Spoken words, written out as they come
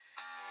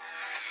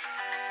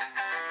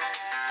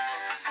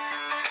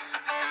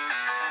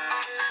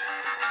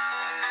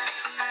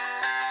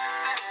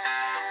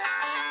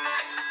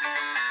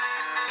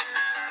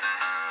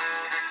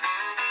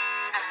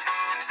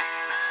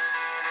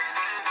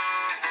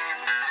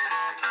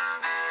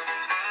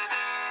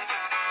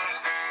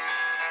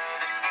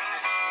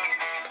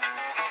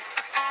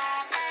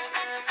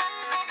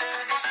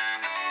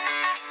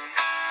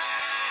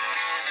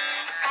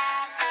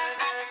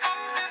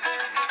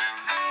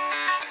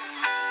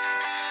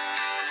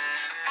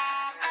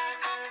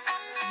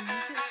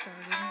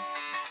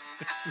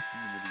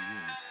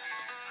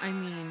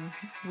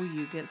will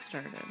you get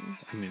started?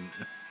 I mean,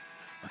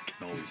 I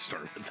can always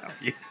start without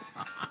you.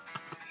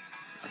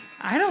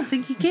 I don't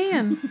think you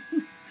can.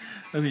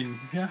 I mean,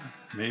 yeah,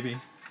 maybe.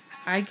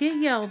 I get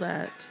yelled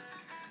at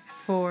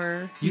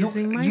for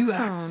using my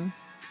phone.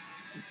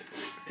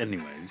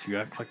 Anyways, you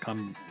act like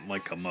I'm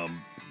a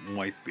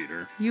wife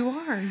beater. You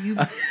are. You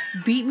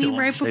beat me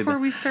right before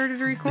we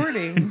started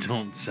recording.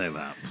 Don't say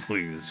that,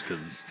 please,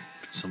 because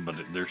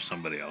there's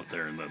somebody out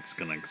there that's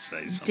gonna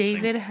say something.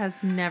 David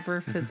has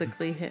never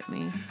physically hit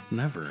me.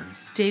 Never.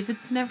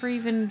 David's never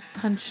even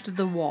punched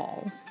the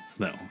wall.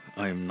 No,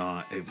 I am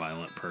not a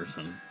violent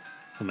person.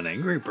 I'm an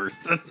angry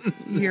person.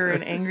 You're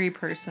an angry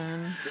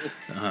person.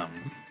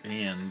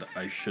 And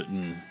I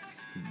shouldn't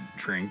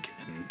drink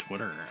and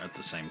Twitter at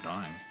the same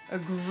time.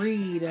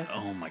 Agreed.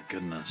 Oh my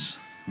goodness.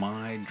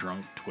 My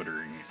drunk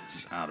Twittering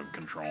is out of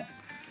control.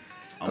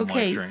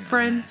 Okay,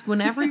 friends,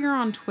 whenever you're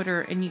on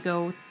Twitter and you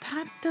go,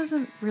 that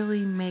doesn't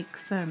really make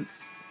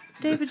sense.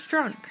 David's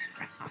drunk.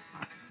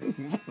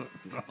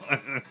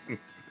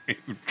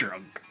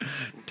 Drunk.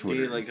 Twitter.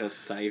 Do you like a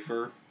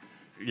cipher?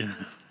 Yeah.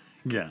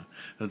 Yeah.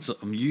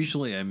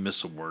 Usually I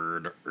miss a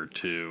word or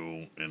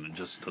two and it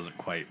just doesn't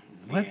quite...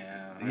 What?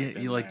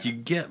 Yeah, you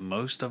get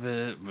most of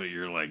it, but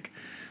you're like,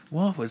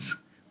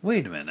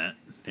 wait a minute.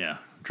 Yeah,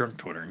 drunk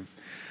Twittering.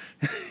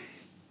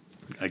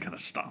 I gotta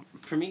stop.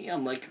 For me,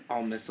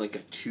 I'll miss like a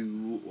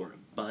to or a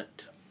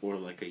but or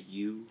like a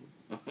you.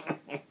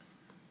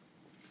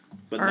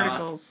 But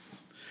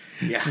articles.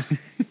 Yeah.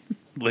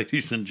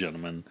 Ladies and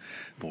gentlemen,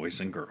 boys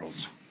and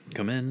girls,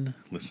 come in,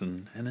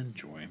 listen, and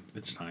enjoy.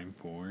 It's time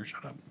for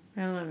Shut Up.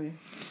 I love you.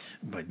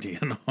 By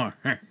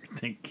DNR.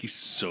 Thank you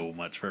so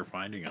much for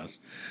finding us.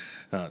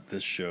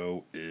 This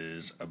show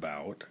is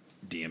about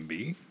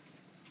DMB,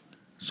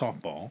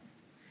 softball,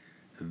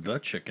 the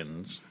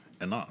chickens,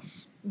 and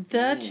us.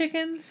 The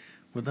chickens?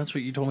 Well, that's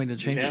what you told me to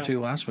change it to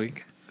last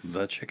week.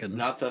 The chickens.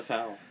 Not the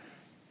fowl.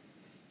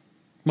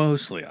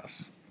 Mostly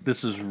us.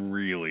 This is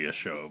really a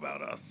show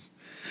about us.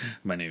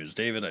 My name is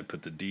David. I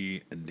put the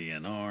D in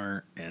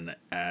DNR. And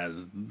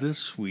as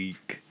this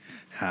week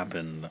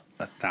happened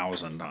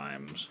 1,000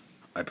 times,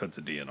 I put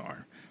the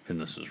DNR. And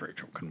this is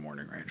Rachel. Good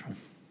morning, Rachel.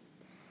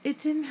 It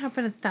didn't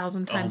happen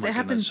 1,000 times. It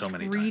happened so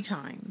three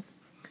times.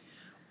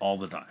 All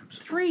the times.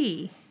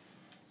 3.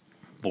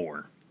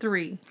 4.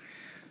 3.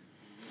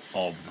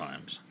 All the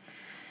times.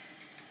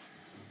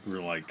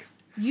 We're like...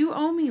 You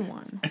owe me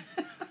one.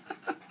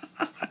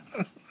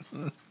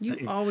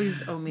 You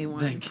always owe me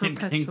one,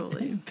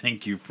 perpetually.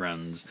 Thank you,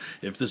 friends.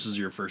 If this is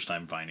your first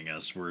time finding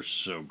us, we're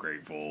so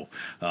grateful.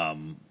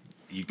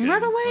 You can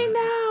run away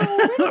now!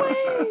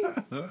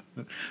 Run away!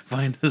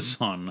 Find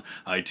us on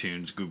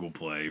iTunes, Google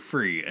Play,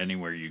 free,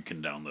 anywhere you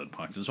can download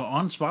podcasts. So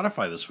on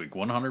Spotify this week,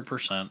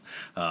 100%.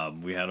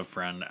 We had a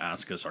friend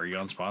ask us, are you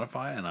on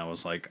Spotify? And I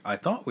was like, I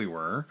thought we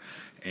were.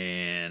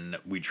 And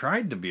we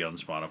tried to be on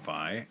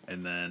Spotify.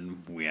 And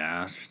then we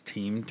asked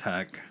Team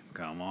Tech,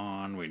 come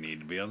on, we need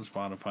to be on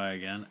Spotify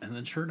again. And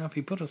then sure enough,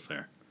 he put us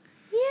there.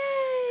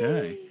 Yay!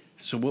 Yay.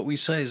 So what we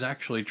say is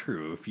actually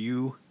true. If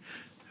you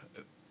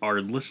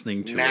are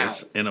listening to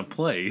us in a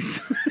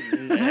place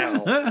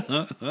now.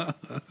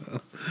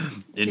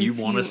 And you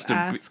want us to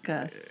ask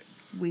us,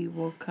 we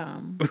will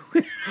come.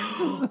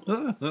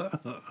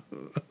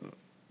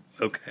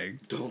 Okay.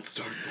 Don't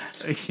start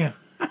that. Yeah.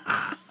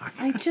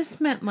 I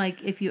just meant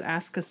like if you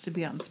ask us to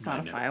be on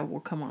Spotify, we'll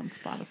come on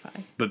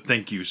Spotify. But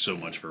thank you so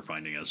much for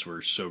finding us.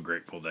 We're so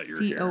grateful that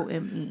you're here.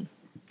 COME.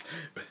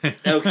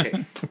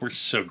 Okay. We're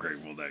so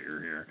grateful that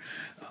you're here.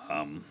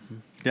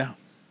 Yeah.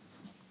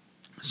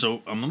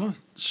 So I'm going to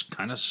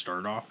kind of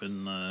start off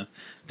in the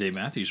Dave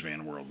Matthews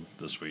Band world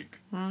this week.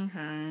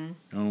 Okay.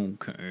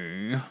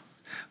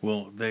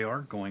 Well, they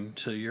are going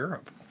to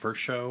Europe.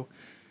 First show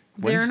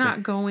Wednesday. They're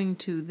not going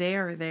to. They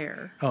are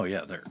there. Oh,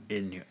 yeah. They're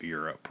in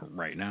Europe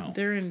right now.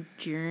 They're in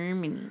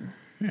Germany.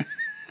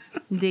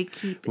 They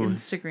keep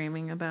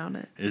Instagramming about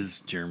it.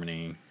 Is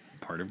Germany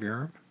part of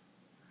Europe?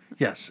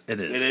 Yes, it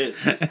is. It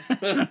is.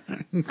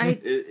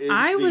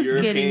 I was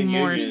European getting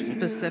more Union.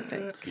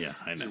 specific. Yeah,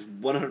 I know. It's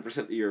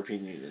 100% the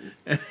European Union.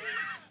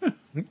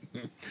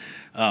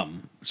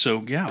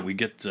 So, yeah, we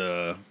get...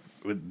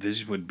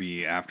 these would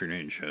be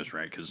afternoon shows,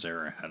 right? Because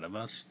they're ahead of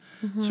us.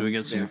 Mm-hmm. So we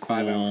get some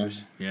 5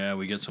 hours. Yeah,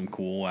 we get some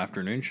cool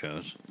afternoon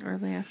shows.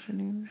 Early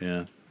afternoon.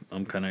 Yeah.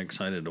 I'm kind of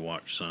excited to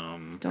watch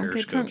some Don't Periscopes.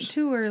 get drunk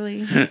too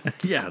early.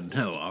 Yeah,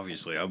 no,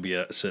 obviously. I'll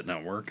be sitting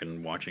at work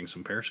and watching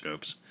some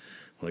Periscopes.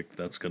 Like,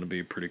 that's going to be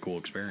a pretty cool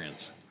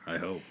experience, I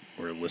hope.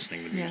 Or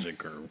listening to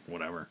music or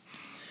whatever.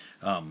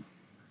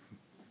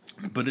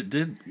 But it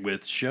did,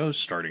 with shows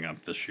starting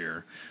up this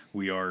year,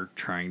 we are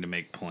trying to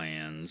make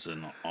plans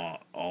and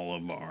all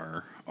of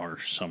our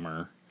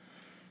summer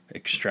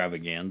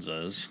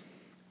extravaganzas.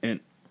 And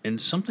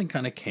something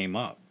kind of came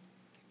up.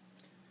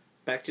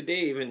 Back to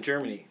Dave in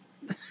Germany.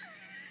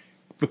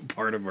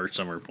 Part of our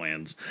summer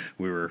plans,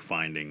 we were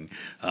finding,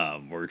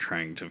 we're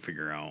trying to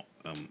figure out,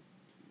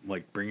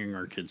 like, bringing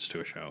our kids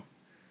to a show.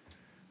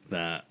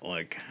 That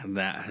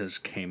has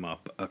came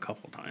up a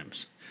couple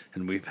times.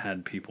 And we've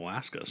had people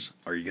ask us,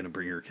 are you going to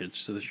bring your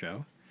kids to the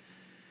show?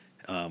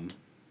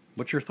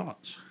 What's your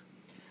thoughts?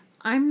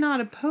 I'm not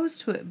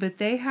opposed to it, but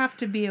they have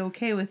to be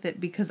okay with it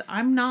because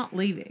I'm not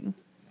leaving.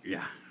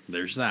 Yeah,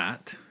 there's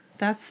that.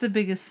 That's the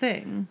biggest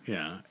thing.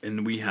 Yeah,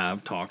 and we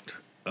have talked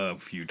a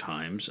few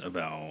times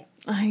about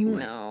I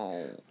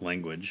know.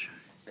 language.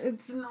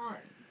 It's not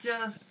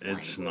just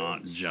language. It's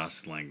not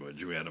just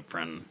language. We had a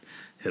friend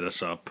hit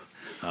us up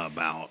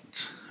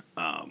about,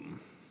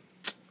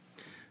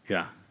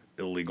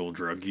 illegal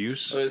drug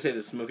use. I was going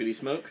to say the smokity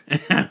smoke.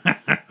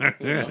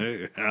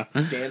 Yeah.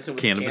 Dancing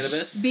with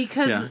Cannabis.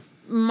 Because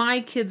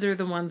my kids are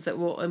the ones that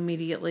will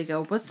immediately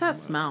go, "What's that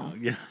smell?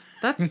 Yeah.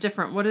 That's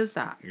different. What is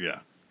that?" Yeah.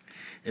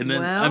 And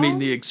then, I mean,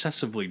 the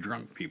excessively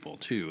drunk people,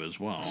 too, as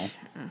well.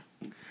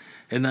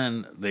 And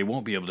then they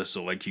won't be able to,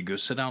 so, like, you go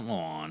sit out on the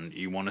lawn,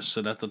 you want to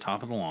sit at the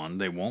top of the lawn,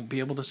 they won't be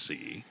able to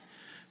see,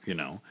 you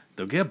know.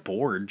 They'll get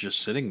bored just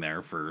sitting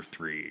there for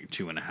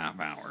 2.5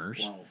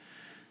 hours. Wow.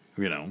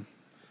 You know.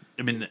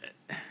 I mean...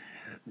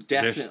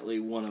 Definitely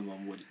one of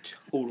them would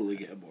totally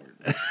get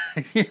bored.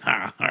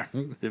 Yeah,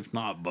 if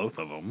not both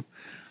of them.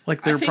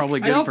 Like, they're probably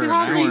good for an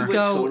probably hour.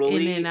 go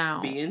totally in and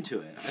out. Be into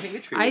it. I think the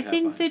tree. I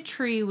think the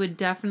tree would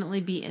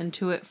definitely be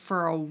into it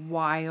for a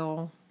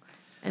while,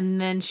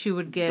 and then she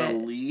would get the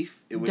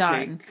leaf. It would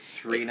done. take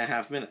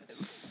 3.5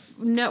 minutes.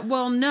 No,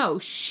 well, no,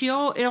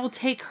 it'll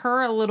take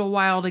her a little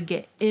while to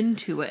get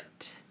into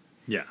it.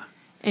 Yeah.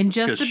 And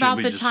just 'Cause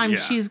about the time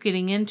she's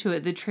getting into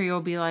it, the tree will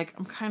be like,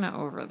 "I'm kind of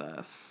over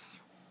this."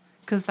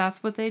 Because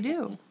that's what they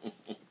do.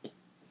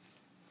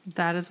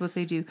 That is what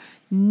they do.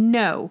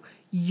 No,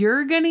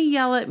 you're going to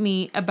yell at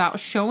me about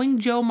showing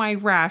Joe my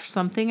rash,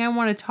 something I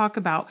want to talk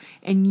about,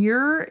 and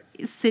you're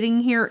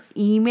sitting here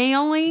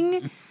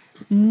emailing,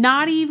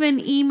 not even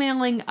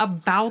emailing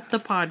about the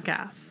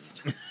podcast.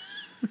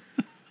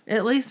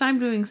 At least I'm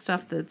doing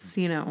stuff that's,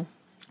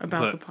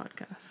 about the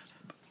podcast.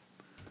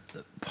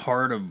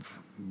 Part of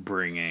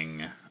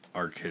bringing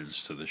our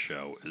kids to the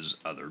show is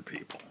other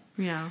people.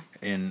 Yeah.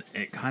 And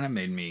it kind of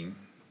made me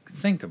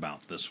think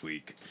about this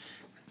week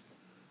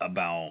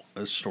about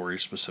a story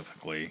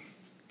specifically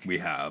we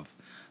have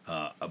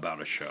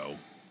about a show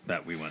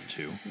that we went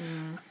to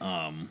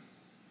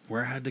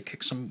where I had to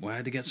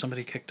get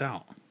somebody kicked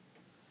out.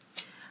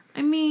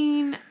 I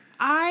mean,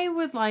 I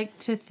would like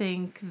to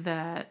think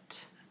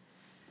that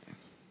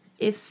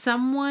if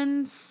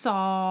someone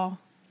saw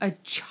a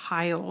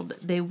child,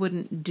 they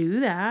wouldn't do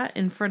that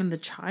in front of the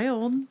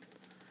child.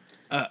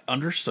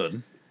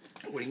 Understood.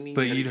 What do you mean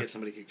But you get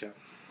somebody kicked out?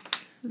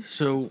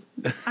 So,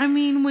 I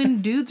mean,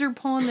 when dudes are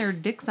pulling their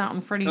dicks out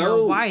in front of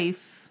your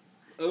wife,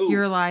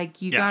 you're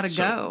like, you gotta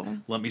go.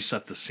 Let me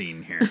set the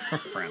scene here,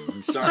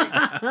 friends. Sorry.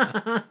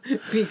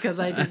 Because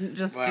I didn't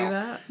just do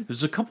that. It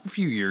was a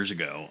few years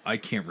ago. I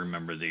can't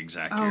remember the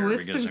exact year. Oh,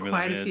 it's because been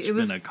quite a few. It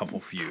was been a couple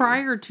few.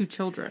 Prior to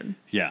children.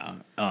 Yeah.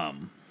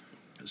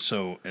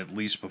 So at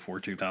least before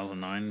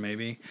 2009,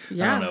 maybe.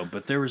 Yeah. I don't know,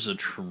 but there was a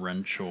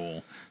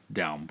torrential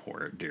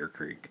downpour at Deer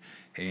Creek,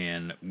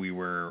 and we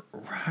were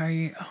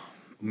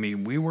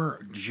we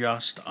were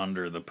just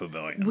under the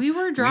pavilion. We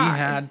were dry. We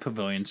had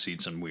pavilion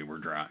seats and we were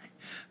dry.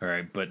 All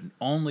right, but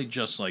only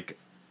just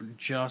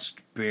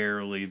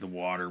barely the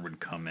water would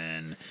come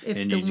in. If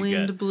and the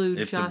wind blew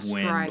if just the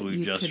wind right, blew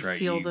you just could right,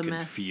 feel you the could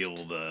mist. feel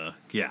the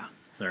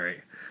all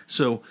right.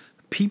 So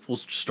people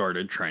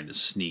started trying to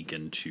sneak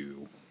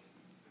into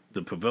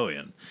the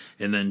pavilion,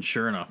 and then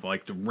sure enough,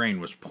 like, the rain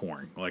was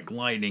pouring, like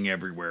lightning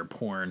everywhere,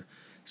 pouring,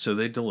 so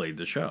they delayed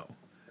the show.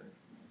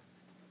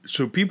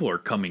 So people are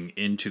coming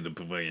into the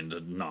pavilion to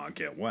not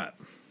get wet.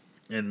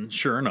 And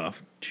sure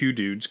enough, 2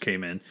 dudes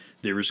came in.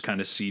 There was kind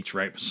of seats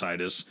right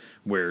beside us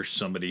where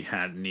somebody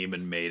hadn't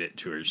even made it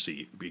to her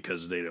seat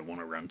because they didn't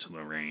want to run to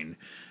the rain,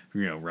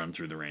 run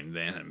through the rain.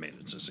 They hadn't made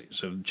it to the seat.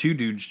 So 2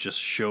 dudes just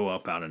show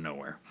up out of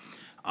nowhere.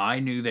 I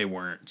knew they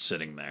weren't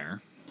sitting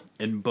there,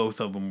 and both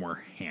of them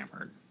were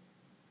hammered,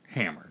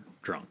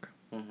 drunk.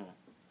 Mm-hmm.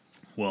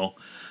 Well,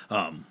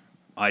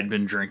 I'd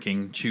been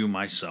drinking to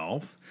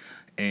myself,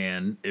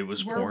 and it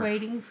was We're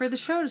waiting for the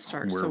show to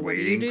start. We're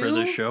waiting for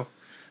the show.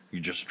 You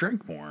just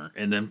drink more,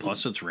 and then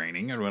plus it's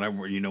raining, and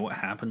whatever. You know what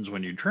happens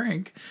when you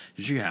drink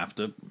is you have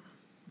to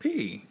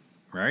pee,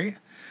 right?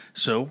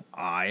 So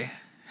I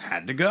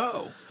had to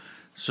go.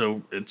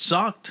 So it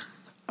sucked.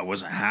 I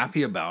wasn't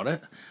happy about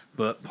it,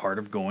 but part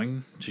of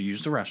going to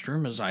use the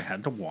restroom is I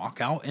had to walk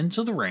out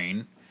into the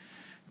rain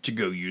to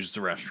go use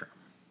the restroom.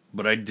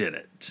 But I did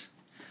it.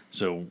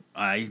 So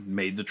I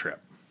made the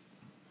trip.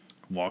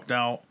 Walked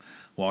out,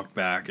 walked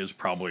back. It was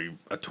probably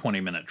a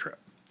 20-minute trip.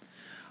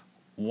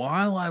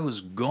 While I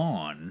was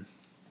gone,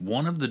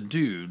 one of the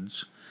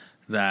dudes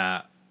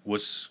that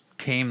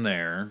came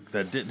there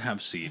that didn't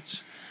have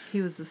seats.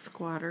 He was a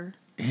squatter.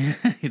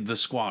 The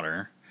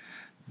squatter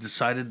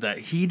decided that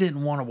he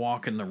didn't want to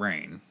walk in the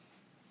rain.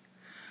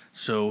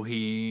 So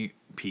he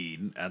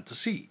peed at the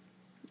seat.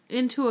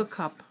 Into a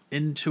cup.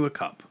 And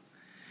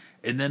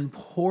then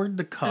poured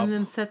the cup. And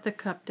then set the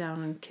cup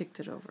down and kicked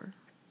it over.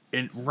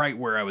 Right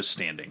where I was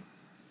standing.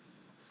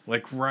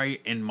 Like right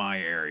in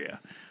my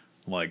area.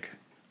 Like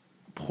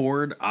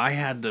poured. I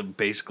had to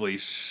basically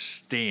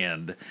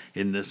stand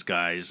in this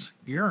guy's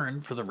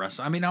urine for the rest.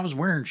 I mean, I was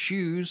wearing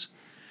shoes,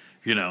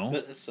 you know.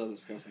 But it's so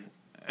disgusting.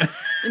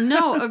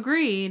 No,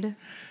 agreed.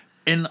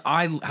 And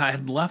I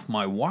had left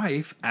my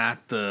wife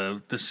at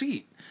the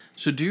seat.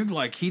 So, dude,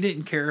 like, he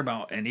didn't care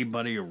about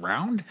anybody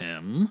around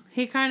him.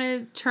 He kind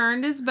of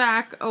turned his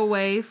back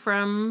away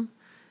from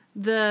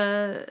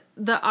the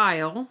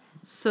aisle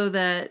so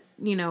that,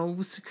 you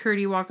know,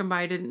 security walking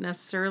by didn't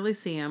necessarily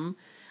see him.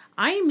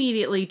 I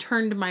immediately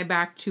turned my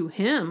back to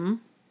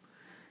him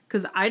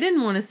because I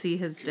didn't want to see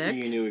his dick.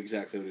 You knew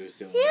exactly what he was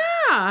doing.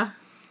 Yeah.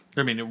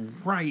 I mean,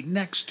 right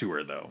next to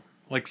her, though.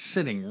 Like,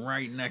 sitting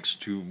right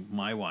next to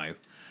my wife.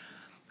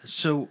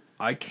 So,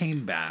 I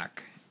came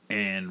back,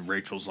 and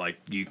Rachel's like,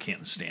 you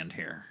can't stand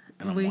here.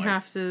 And I'm You like,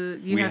 have to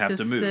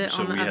move. sit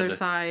So on the we had other to-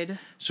 side.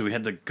 So we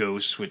had to go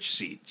switch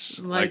seats.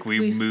 Like, we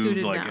we moved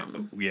scooted like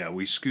down.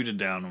 we scooted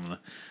down.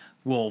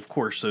 Well, of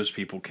course, those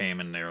people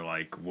came and they're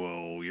like,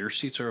 "Well, your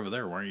seats are over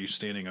there. Why are you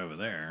standing over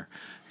there?"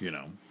 You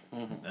know,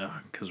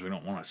 because we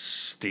don't want to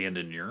stand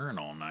in urine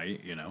all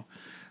night. You know,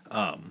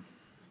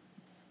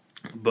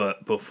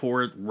 but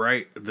before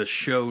the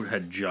show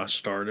had just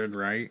started,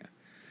 right?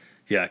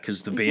 Yeah,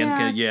 because the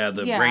band,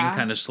 the rain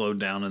kind of slowed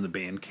down and the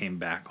band came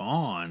back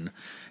on.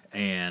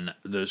 And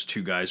those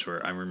two guys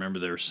I remember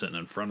they were sitting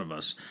in front of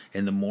us.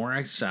 And the more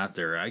I sat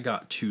there, I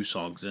got 2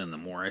 songs in, the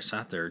more I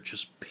sat there, it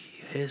just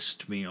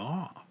pissed me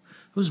off.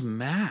 I was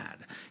mad.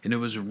 And it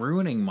was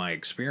ruining my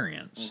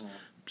experience.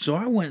 So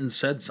I went and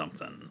said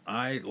something.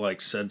 I,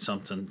 said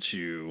something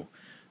to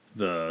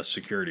the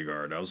security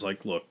guard. I was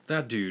like, look,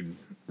 that dude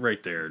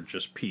right there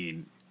just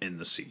peed in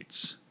the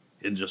seats.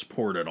 And just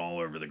poured it all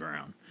over the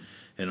ground.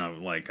 And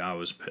I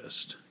was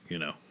pissed, you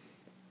know.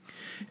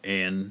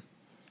 And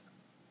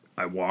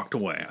I walked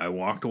away. I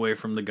walked away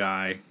from the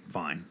guy.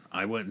 Fine.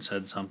 I went and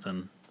said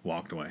something,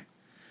 walked away.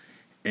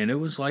 And it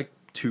was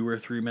 2 or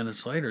 3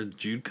 minutes later, the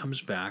dude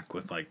comes back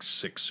with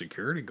 6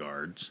 security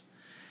guards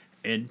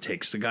and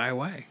takes the guy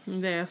away.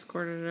 They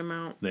escorted him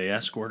out.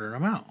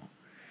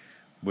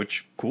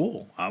 Which,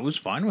 cool. I was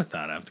fine with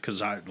that because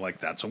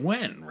that's a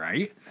win,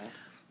 right?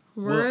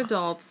 We're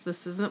adults.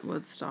 This isn't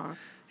Woodstock.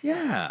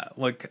 Yeah.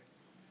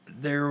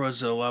 There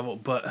was a level,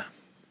 but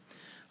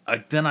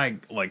then I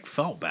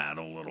felt bad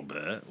a little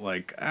bit.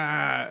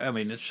 I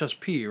mean, it's just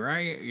pee,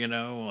 right? You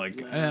know,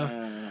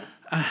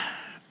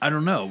 I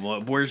don't know.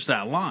 Well, where's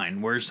that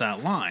line?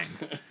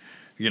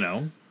 You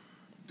know?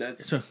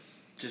 That's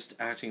just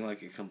acting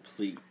like a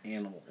complete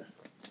animal.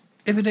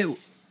 Even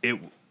it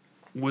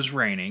was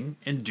raining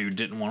and dude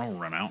didn't want to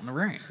run out in the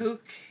rain. Who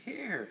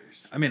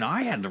cares? I mean,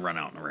 I had to run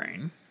out in the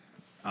rain.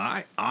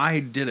 I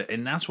did it,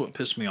 and that's what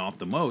pissed me off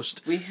the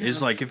most.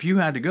 Is if you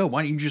had to go,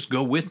 why don't you just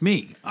go with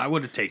me? I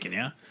would have taken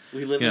you.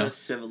 We live in a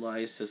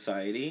civilized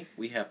society.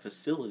 We have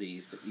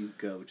facilities that you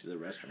go to the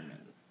restroom in.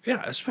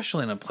 Yeah,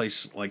 especially in a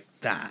place like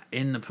that.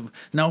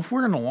 Now, if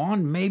we're in the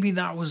lawn, maybe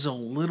that was a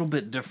little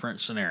bit different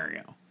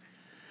scenario.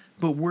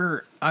 But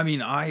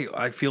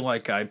I feel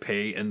like I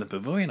pay in the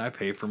pavilion. I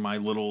pay for my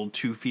little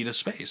 2 feet of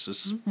space.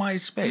 This is my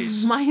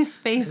space. My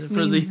space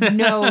means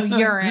no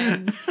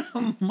urine.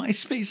 My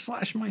space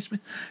 / my space.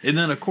 And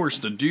then, of course,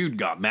 the dude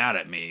got mad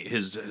at me.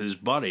 His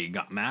buddy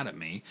got mad at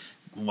me.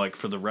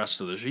 For the rest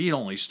of the show. He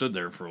only stood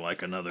there for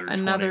another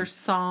 20.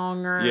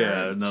 Song or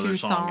another 2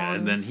 song. songs.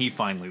 And then he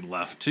finally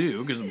left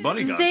too because the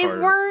buddy got They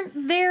carded.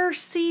 weren't their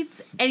seats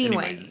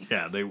anyway.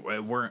 Yeah, they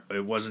weren't.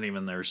 It wasn't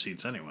even their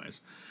seats anyways.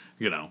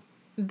 You know.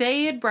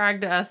 They had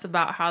bragged to us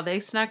about how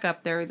they snuck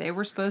up there. They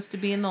were supposed to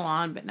be in the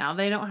lawn, but now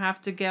they don't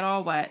have to get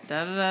all wet.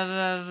 Da da da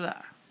da da.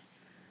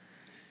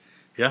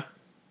 Yeah.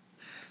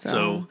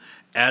 So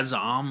as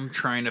I'm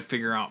trying to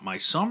figure out my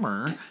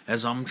summer,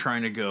 as I'm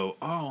trying to go,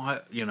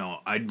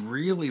 I'd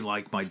really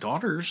like my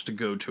daughters to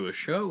go to a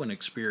show and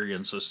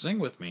experience this thing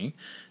with me.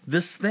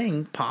 This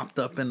thing popped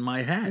up in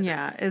my head.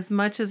 Yeah, as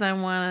much as I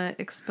want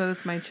to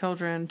expose my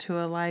children to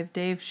a live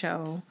Dave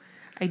show,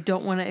 I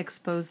don't want to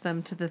expose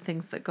them to the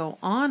things that go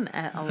on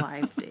at a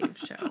live Dave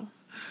show.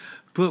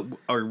 But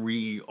are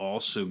we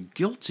also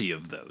guilty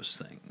of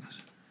those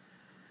things?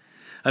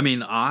 I mean,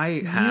 you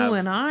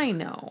and I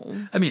know.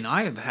 I mean,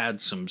 I have had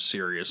some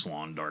serious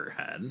lawn dart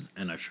head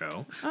in a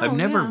show. I've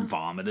never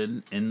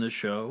vomited in the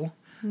show,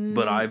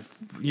 but I've,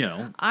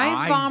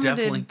 I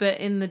vomited, but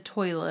in the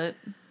toilet.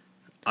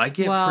 I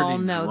get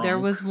pretty drunk. There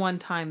was one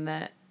time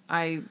that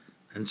I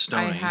and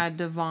Stony. I had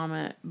to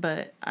vomit,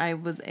 but I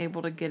was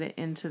able to get it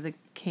into the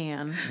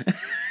can.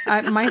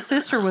 My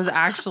sister was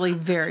actually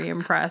very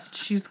impressed.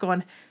 She's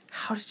going,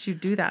 "How did you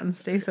do that and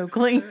stay so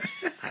clean?"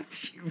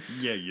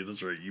 Yeah,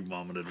 that's right. You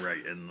vomited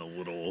right in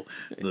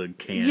the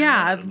can.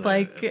 Yeah,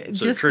 so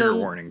just trigger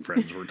warning,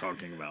 friends. We're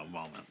talking about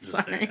vomit.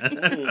 Sorry.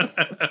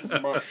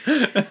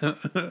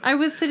 I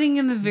was sitting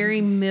in the very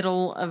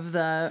middle of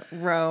the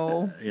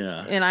row.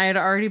 Yeah. And I had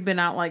already been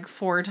out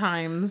 4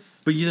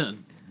 times. But you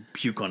didn't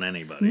puke on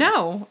anybody.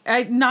 No,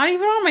 not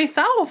even on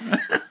myself.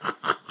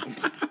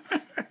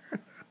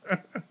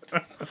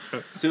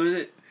 So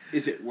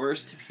is it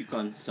worse to puke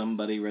on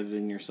somebody rather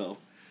than yourself?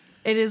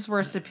 It is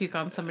worse to puke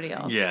on somebody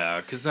else.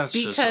 Yeah, because that's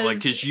just Because like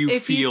because you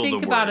if you feel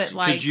think the about worst it,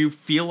 like- because you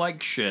feel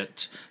like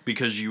shit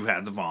because you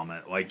had the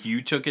vomit. Like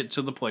you took it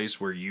to the place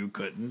where you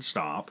couldn't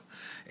stop,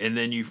 and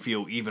then you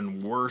feel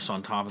even worse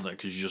on top of that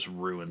because you just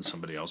ruined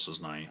somebody else's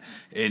night.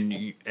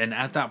 And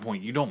at that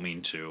point, you don't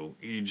mean to.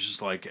 You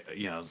just like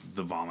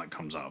the vomit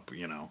comes up.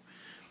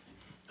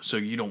 So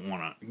you don't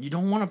want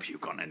to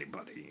puke on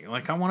anybody.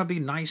 Like I want to be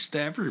nice to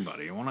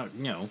everybody. I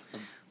want to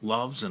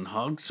loves and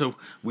hugs. So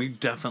we've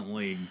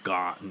definitely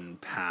gotten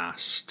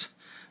past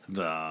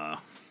the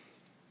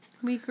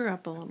We grew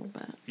up a little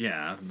bit.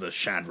 the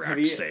Shadrach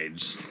you-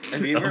 stage.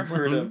 Have you ever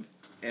heard of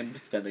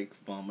empathetic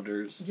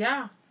vomiters?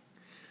 Yeah.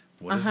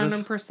 What is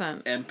this?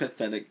 100%.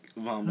 Empathetic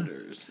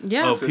vomiters.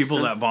 Yeah. Oh, So people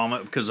some- that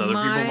vomit because other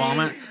My- people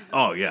vomit.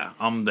 Oh yeah,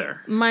 I'm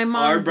there. My Our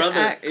mom's brother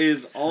ex,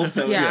 is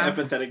also Yeah. an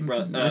empathetic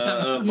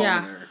vomiter.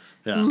 Yeah.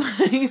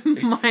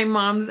 my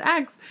mom's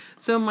ex.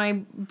 So my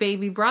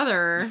baby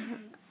brother,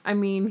 I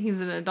mean,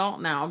 he's an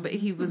adult now, but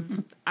he was,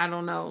 I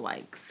don't know,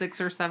 like 6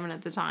 or 7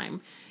 at the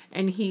time.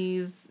 And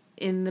he's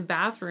in the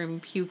bathroom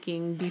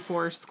puking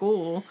before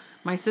school.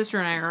 My sister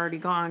and I are already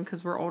gone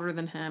because we're older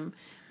than him.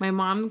 My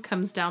mom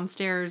comes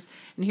downstairs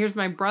and here's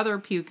my brother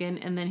puking,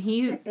 and then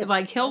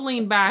he'll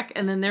lean back,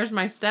 and then there's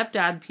my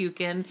stepdad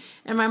puking,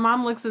 and my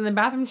mom looks in the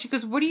bathroom. She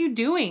goes, "What are you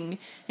doing?"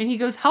 And he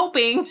goes,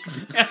 "Helping."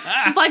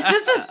 She's like,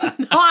 "This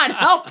is not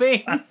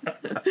helping."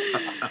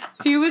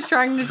 He was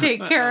trying to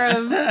take care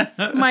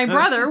of my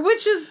brother,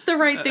 which is the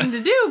right thing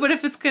to do. But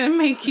if it's going to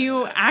make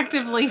you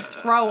actively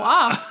throw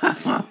up,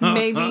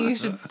 maybe you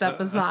should step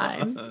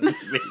aside.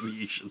 Maybe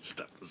you should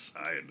step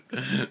aside.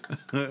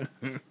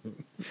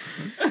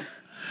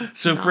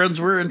 So,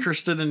 friends, we're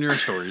interested in your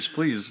stories.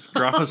 Please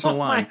drop us a Oh my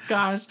line.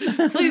 gosh.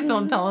 Please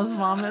don't tell us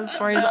vomit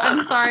stories.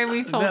 I'm sorry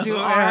we told you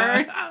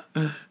ours.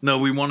 No,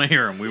 we want to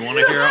hear them. We want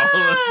to hear all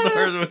the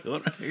stories. We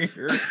want to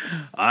hear.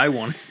 I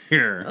want to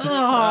hear.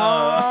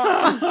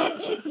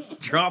 Oh.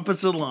 Drop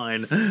us a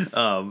line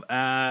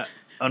at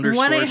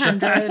underscore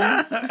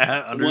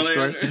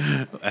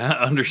 1-800.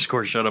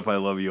 underscore shut up I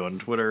love you on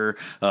Twitter,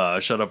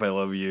 shut up I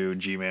love you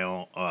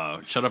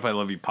Gmail, shut up I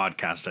love you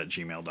podcast at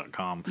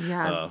gmail.com.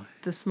 Yeah,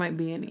 this might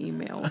be an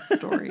email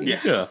story.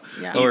 Yeah.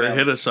 Yeah. Or Email.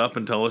 hit us up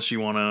and tell us you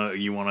wanna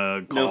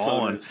No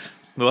call and photos.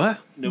 what?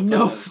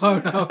 No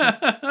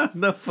photos.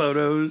 No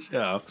photos,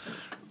 yeah.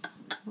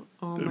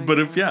 Oh my But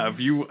God. if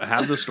you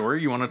have the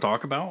story you want to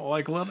talk about,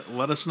 like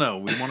let us know.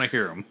 We want to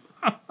hear them.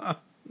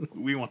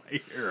 We want to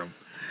hear them.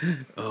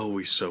 Oh,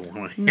 we so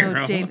want to hear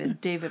No, them.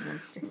 David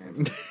wants to hear.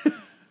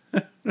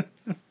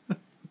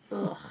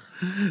 Ugh.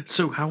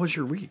 So, how was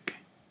your week?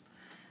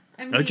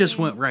 I just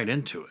went right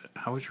into it.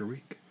 How was your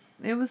week?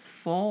 It was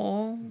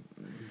full.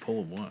 Full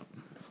of what?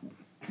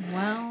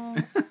 Well,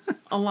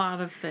 a lot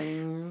of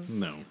things.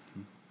 No.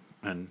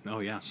 And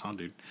saw,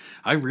 dude.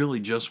 I really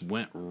just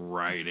went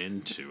right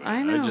into it.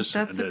 I know. just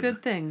That's a did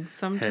good thing.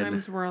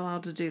 Sometimes we're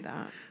allowed to do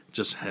that.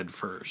 Just head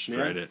first,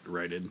 Yeah.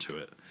 right into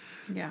it.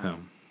 Yeah. Oh,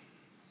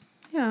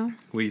 Yeah.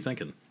 what are you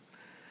thinking?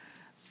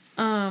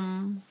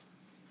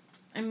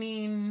 I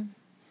mean,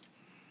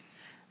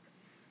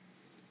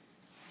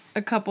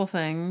 a couple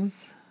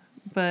things,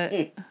 but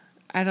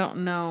I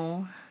don't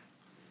know.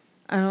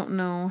 I don't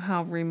know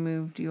how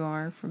removed you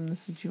are from the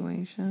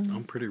situation.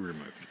 I'm pretty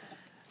removed.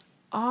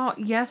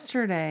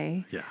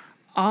 Yesterday, Yeah.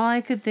 all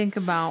I could think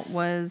about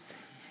was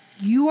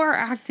you are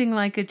acting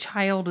like a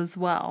child as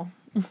well.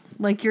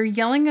 Like you're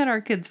yelling at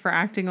our kids for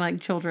acting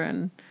like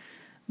children.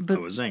 I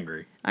was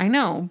angry. I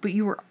know, but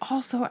you were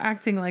also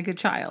acting like a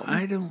child.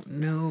 I don't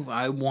know.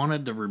 I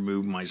wanted to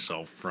remove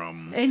myself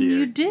from And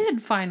you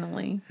did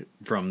finally.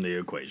 from the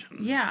equation.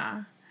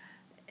 Yeah.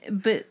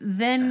 But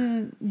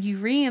then you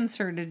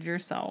reinserted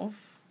yourself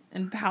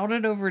and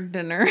pouted over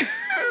dinner.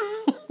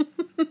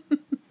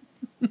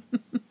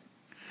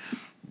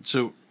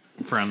 So,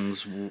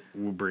 friends,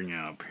 we'll bring it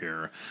up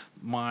here.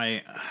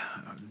 My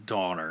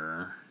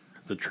daughter,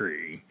 the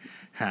tree,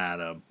 had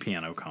a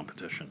piano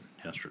competition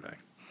yesterday.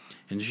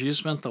 And she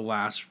spent the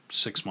last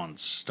 6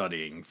 months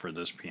studying for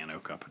this piano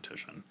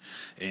competition.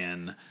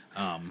 And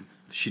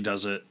she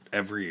does it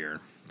every year,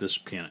 this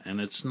piano. And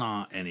it's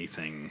not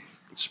anything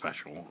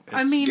special.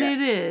 I It's- mean, Yeah.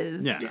 it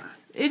is. Yeah.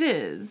 It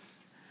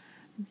is.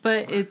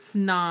 But it's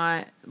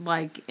not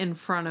like in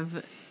front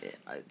of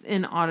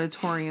an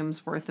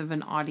auditorium's worth of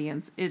an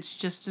audience. It's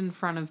just in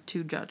front of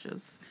 2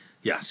 judges.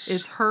 yes.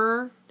 It's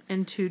her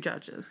and 2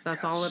 judges.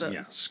 That's all it is.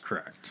 Yes,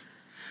 correct.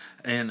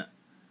 And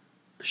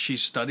she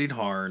studied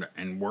hard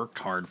and worked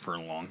hard for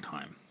a long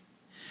time.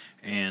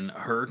 And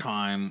her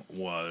time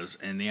was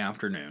in the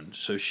afternoon.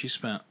 So she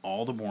spent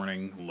all the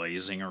morning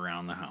lazing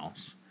around the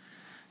house.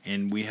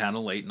 And we had a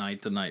late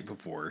night the night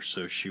before.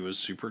 So she was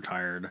super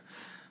tired.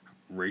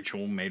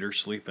 Rachel made her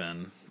sleep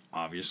in.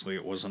 Obviously,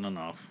 it wasn't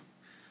enough.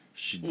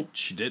 She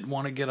didn't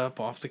want to get up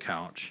off the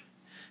couch.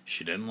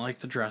 She didn't like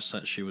the dress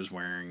that she was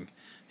wearing.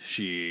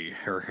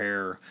 Her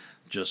hair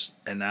just,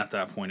 and at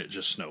that point it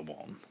just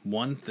snowballed.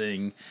 One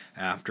thing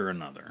after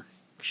another.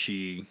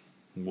 She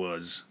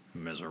was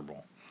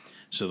miserable.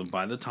 So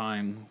by the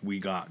time we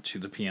got to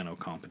the piano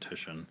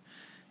competition,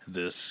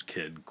 this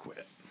kid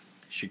quit.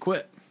 She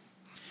quit.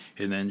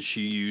 And then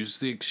she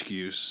used the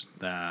excuse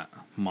that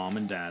mom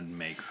and dad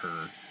make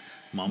her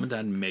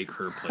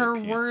play Her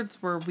piano.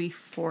 words were, "We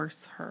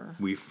force her."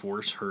 We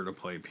force her to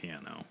play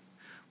piano.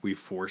 We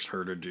force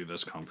her to do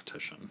this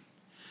competition.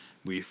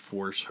 We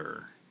force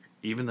her,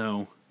 even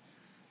though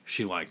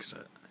she likes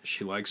it.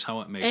 She likes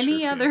how it makes her feel.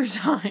 Any other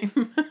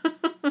time.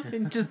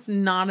 Just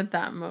not at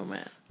that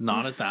moment.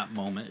 Not at that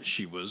moment.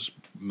 She was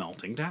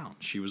melting down.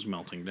 She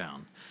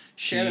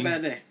She had a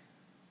bad day.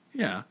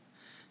 Yeah.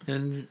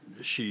 And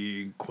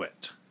she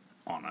quit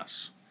on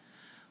us.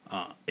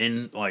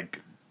 In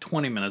like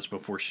 20 minutes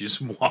before she's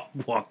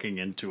walking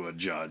into a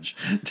judge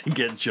to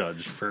get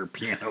judged for a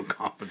piano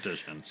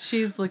competition.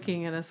 She's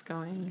looking at us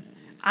going,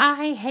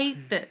 "I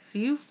hate this.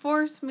 You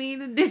forced me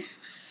to do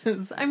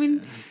this." I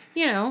mean,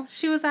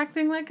 she was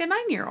acting like a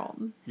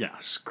 9-year-old.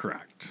 Yes,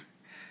 correct.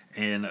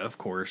 And of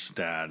course,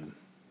 Dad,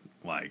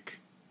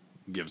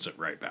 gives it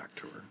right back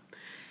to her.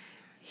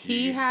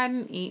 He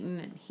hadn't eaten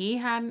and he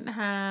hadn't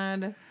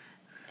had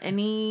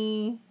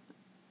any...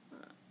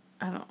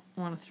 I don't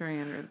want to throw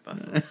you under the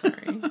bus. I'm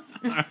sorry.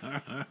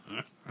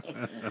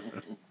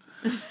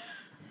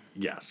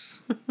 Yes.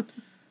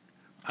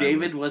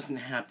 David wasn't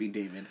happy,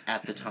 David,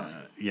 at the time.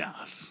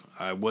 Yes.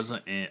 I was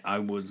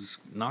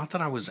not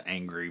that I was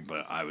angry,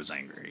 but I was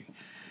angry.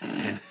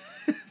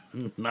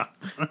 No.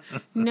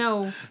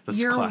 No, That's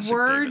your classic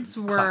words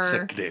David. were...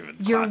 Classic David.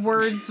 Your Classic.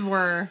 words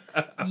were,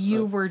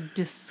 you were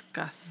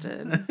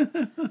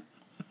disgusted.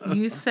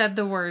 You said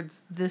the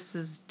words, "This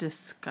is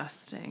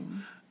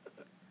disgusting."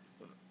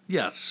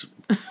 Yes,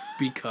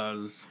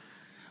 because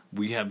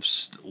we have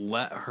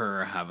let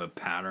her have a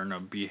pattern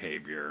of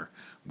behavior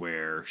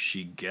where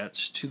she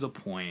gets to the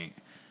point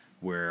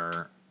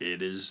where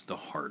it is the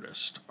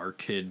hardest. Our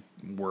kid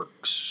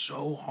works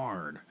so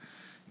hard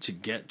to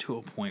get to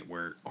a point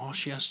where all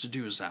she has to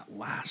do is that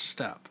last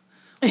step.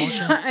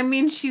 I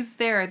mean, she's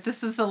there.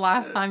 This is the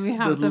last time you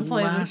have to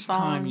play the last song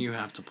time you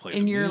have to play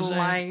in the your music.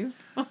 life.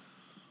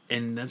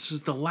 And this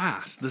is the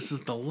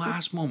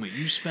last moment.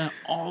 You spent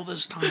all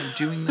this time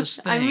doing this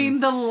thing. I mean,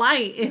 the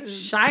light is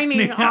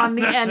shining on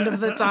the end of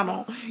the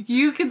tunnel.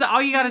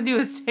 All you got to do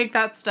is take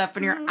that step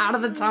and you're out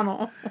of the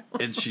tunnel.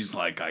 And she's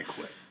like, "I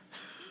quit."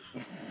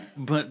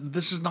 But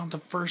this is not the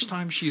first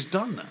time she's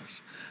done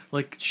this.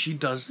 She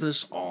does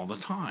this all the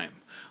time.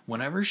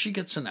 Whenever she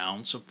gets an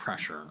ounce of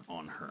pressure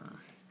on her,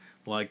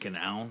 like an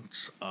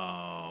ounce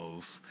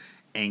of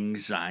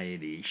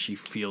anxiety, she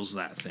feels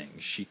that thing.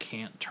 She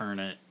can't turn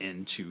it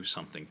into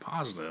something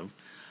positive.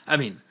 I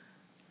mean,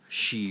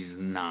 she's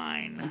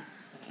 9.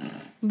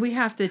 We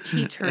have to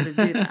teach her to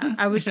do that.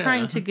 I was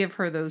trying to give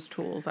her those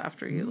tools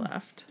after you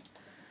left.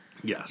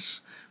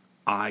 Yes,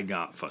 I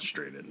got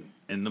frustrated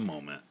in the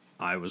moment.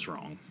 I was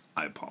wrong.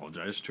 I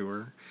apologized to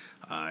her.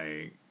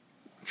 I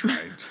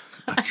tried.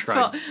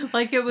 Felt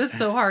like it was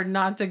so hard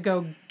not to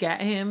go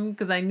get him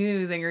because I knew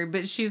he was angry.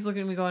 But she's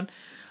looking at me going,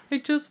 "I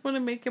just want to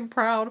make him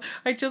proud.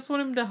 I just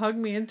want him to hug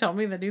me and tell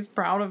me that he's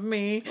proud of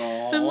me."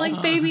 Aww. I'm like,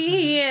 "Baby,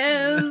 he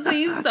is.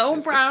 He's so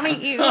proud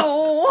of you."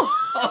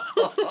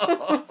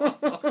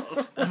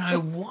 And I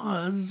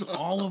was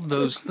all of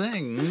those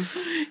things.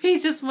 He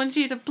just wants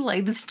you to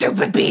play the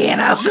stupid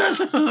piano. Just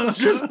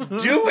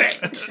do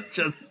it.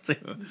 Just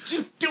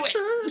Do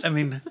it. I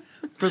mean,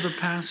 for the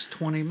past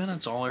 20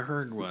 minutes, all I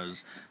heard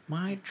was,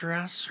 "My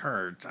dress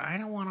hurts. I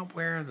don't want to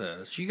wear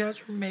this. You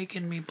guys are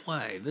making me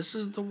play. This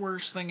is the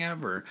worst thing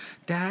ever.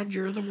 Dad,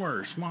 you're the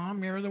worst.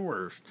 Mom, you're the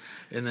worst."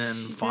 And then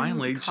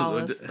finally, Call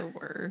us the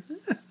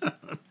worst.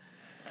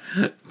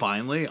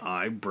 finally,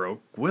 I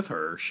broke with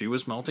her. She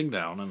was melting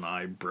down, and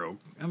I broke.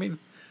 I mean,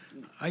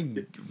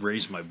 I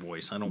raised my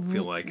voice. I don't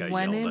feel like I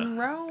When yelled in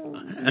at.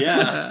 Rome.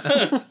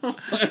 Yeah.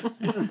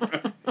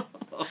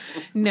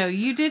 No,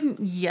 you didn't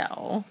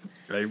yell.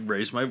 I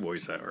raised my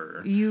voice at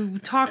her. You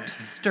talked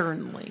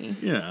sternly.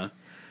 Yeah.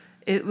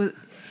 It was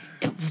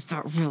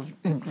that really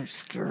English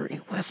scary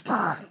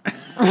whisper.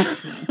 Play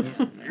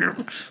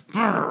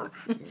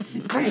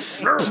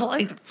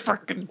the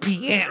freaking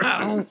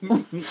piano.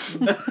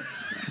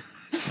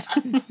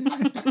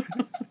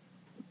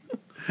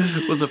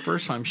 Well, the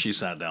first time she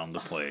sat down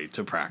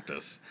to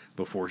practice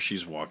before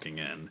she's walking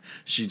in,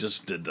 she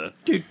just did the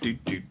do do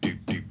do do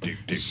do do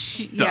do.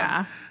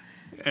 Yeah.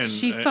 And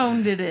She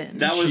phoned it in.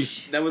 That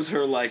was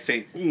her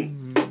saying,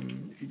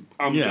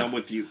 "I'm Yeah. done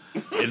with you."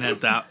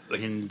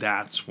 and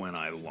that's when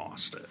I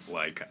lost it.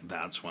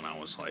 That's when I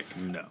was like,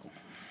 "No.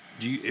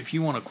 If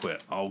you want to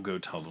quit, I'll go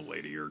tell the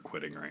lady you're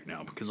quitting right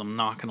now because I'm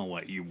not going to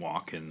let you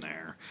walk in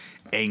there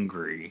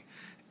angry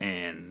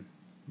and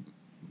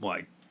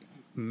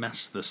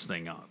mess this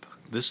thing up.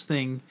 This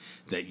thing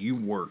that you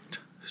worked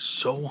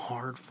so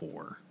hard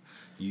for,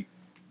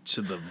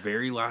 to the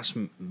very last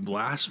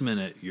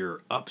minute,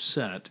 you're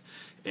upset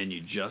and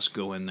you just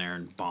go in there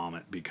and bomb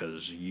it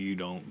because you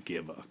don't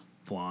give a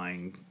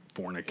flying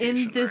fornication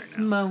in this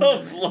right now.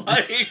 moment.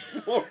 Flying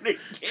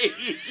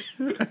fornication.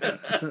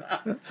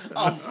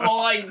 A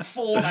flying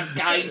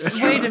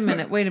fornication.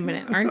 Wait a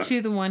minute. Aren't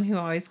you the one who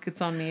always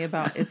gets on me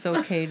about it's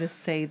okay to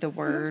say the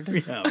word?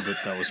 Yeah, but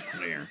that was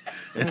funnier.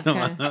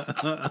 Okay.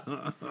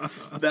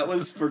 That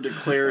was for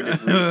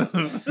declarative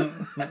reasons.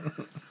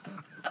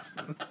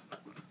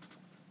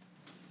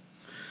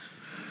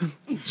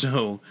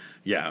 So,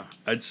 yeah,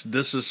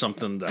 this is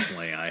something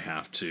definitely I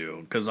have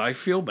to, because I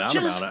feel bad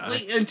Just about it.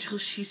 wait until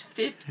she's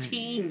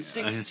 15,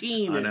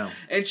 16. I know.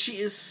 And she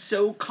is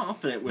so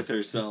confident with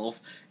herself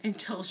and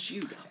tells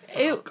you to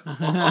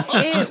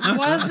It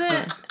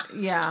wasn't.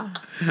 Yeah.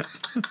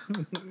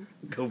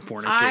 Go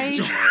fornicate I-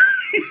 somewhere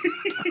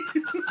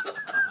else.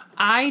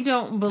 I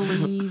don't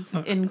believe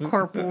in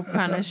corporal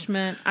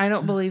punishment. I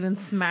don't believe in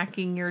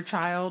smacking your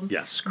child.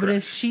 Yes, But if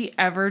correct. she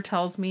ever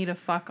tells me to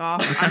fuck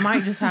off, I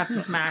might just have to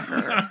smack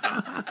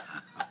her.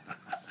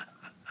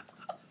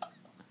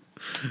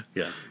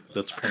 Yeah,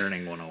 that's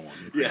parenting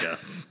 101, Yeah. I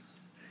guess.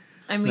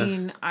 I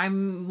mean,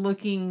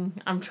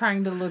 I'm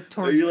trying to look Are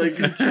towards you the like?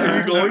 future. Are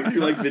you going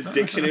through like the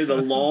dictionary,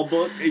 the law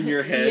book in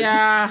your head?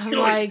 Yeah, You're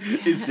like,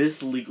 is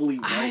this legally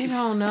right? I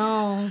don't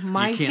know.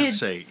 My You can't kid,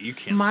 say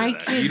my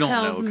that. kid You don't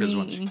tells know, because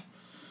me,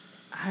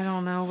 I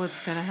don't know what's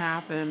gonna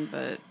happen,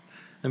 but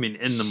I mean,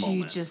 in the she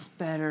moment. just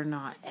better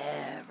not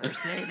ever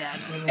say that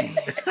to me.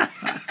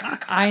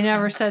 I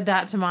never said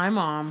that to my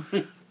mom.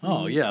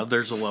 Oh yeah,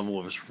 there's a level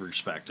of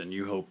respect, and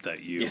you hope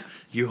that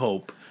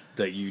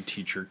you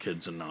teach your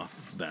kids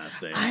enough that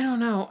they. I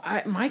don't know.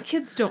 My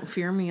kids don't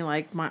fear me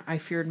like I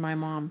feared my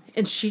mom,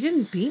 and she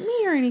didn't beat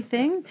me or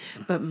anything.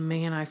 But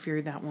man, I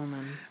feared that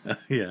woman.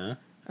 Yeah.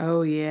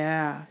 Oh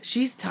yeah,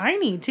 she's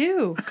tiny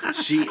too.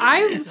 She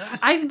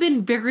I've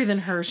been bigger than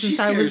her since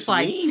I was scares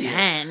like me.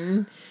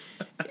 10.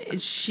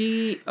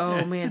 She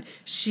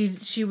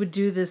would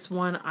do this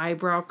one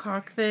eyebrow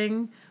cock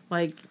thing,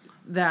 like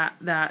that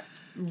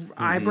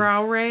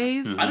eyebrow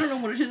raise. I don't know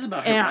what it is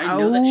about her. And- but I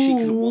know that she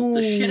could whoop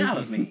the shit out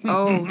of me.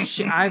 Oh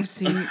shit! I've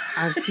seen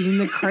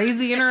the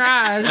crazy in her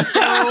eyes.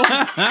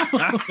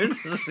 Oh,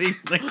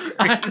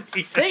 I've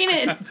seen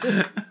it.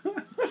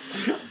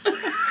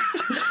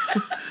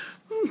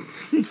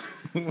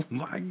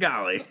 My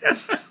golly.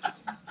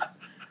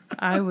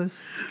 I was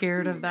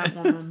scared of that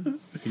woman.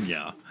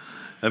 Yeah.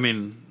 I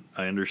mean,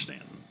 I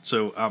understand.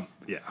 So,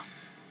 yeah.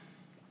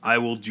 I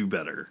will do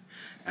better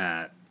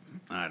at,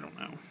 I don't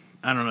know.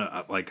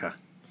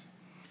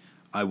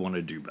 I want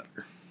to do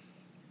better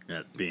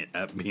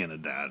at being a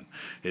dad,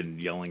 and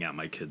yelling at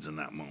my kids in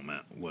that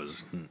moment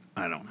was,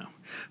 I don't know.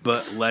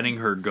 But letting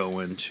her go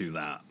into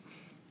that,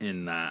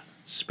 in that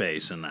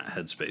space, in that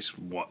headspace,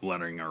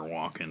 letting her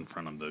walk in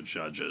front of the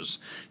judges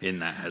in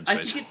that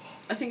headspace.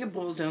 I think it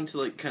boils down to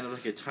like kind of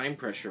like a time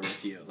pressure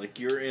with you. Like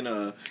you're in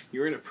a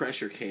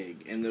pressure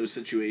keg in those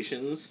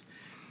situations,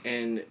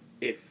 and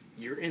if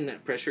you're in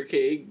that pressure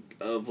keg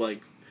of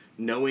like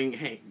knowing,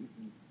 hey,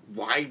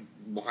 why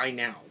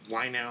now?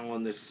 Why now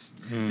on this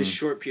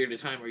short period of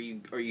time are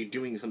you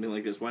doing something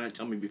like this? Why not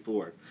tell me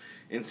before?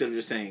 Instead of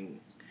just saying,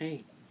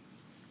 hey,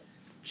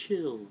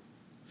 chill.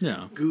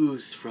 Yeah.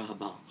 Goose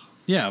fraba.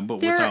 Yeah,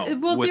 but There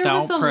was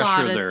without a lot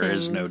pressure, of there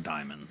is no things.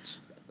 diamonds.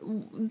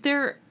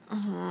 There.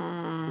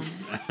 I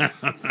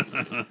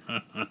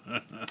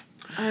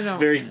don't.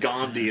 Very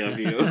Gandhi of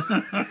you.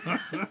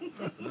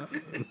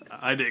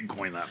 I didn't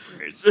coin that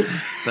phrase.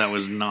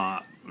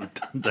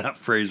 That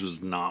phrase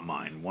was not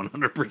mine,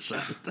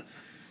 100%.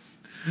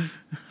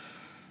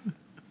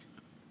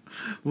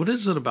 What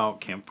is it about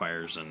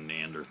campfires and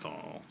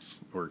Neanderthals,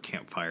 or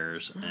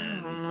campfires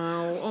and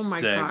Oh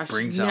my that gosh!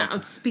 brings Now,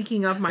 out-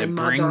 speaking of my it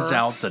mother, brings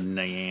out the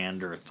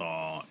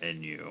Neanderthal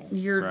in you,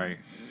 right?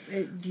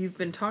 You've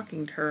been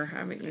talking to her,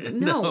 haven't you?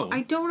 No, No.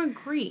 I don't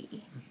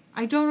agree.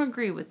 I don't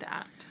agree with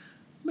that.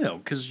 No,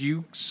 because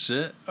you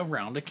sit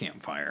around a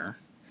campfire,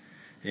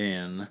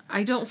 and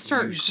I don't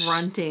start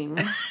grunting.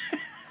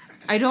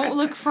 I don't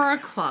look for a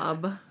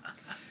club.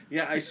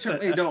 Yeah, I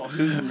certainly don't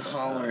hoot and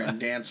holler and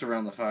dance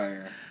around the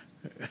fire.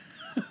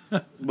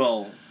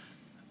 Well,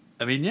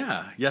 I mean,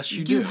 yes,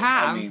 you do. You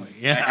have. I mean,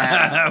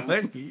 Yeah,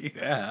 you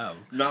have.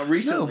 not No,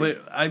 recently.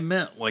 but I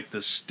meant like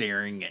the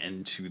staring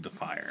into the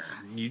fire.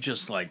 You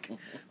just like,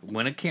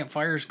 when a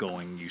campfire's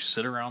going, you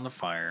sit around the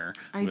fire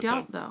I with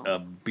don't, though. a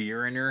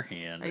beer in your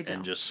hand I don't.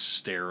 and just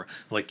stare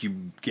like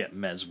you get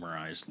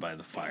mesmerized by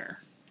the fire.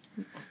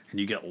 And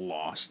you get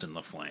lost in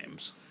the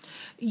flames.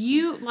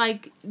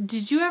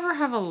 Did you ever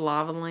have a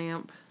lava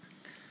lamp?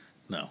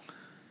 No.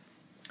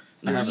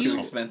 I have You- too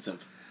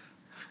expensive.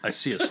 I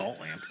see a salt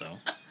lamp, though.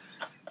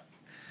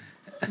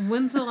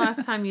 When's the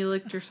last time you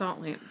licked your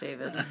salt lamp,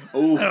 David?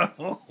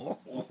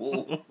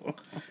 Oh.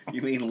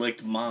 You mean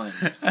licked mine?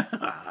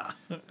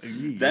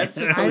 That's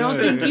I don't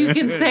think you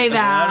can say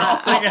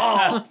that.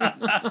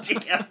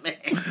 Damn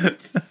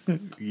it.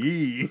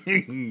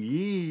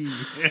 Yee.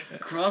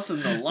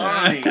 Crossing the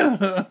line.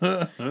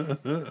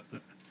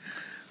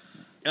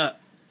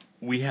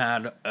 We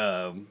had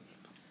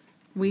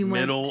We went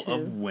middle to.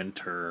 of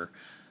winter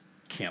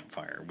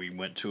campfire. We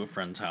went to a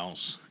friend's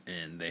house,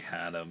 and they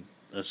had a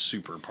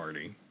super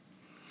party.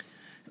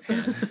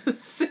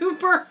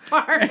 Super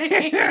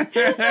party.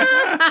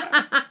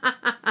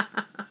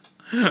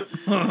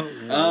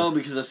 Oh,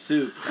 because of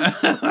soup.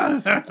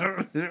 I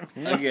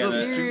get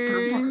it.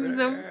 You're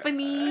so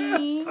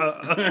funny.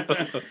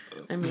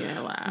 I mean, I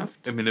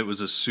laughed. I mean, it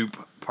was a soup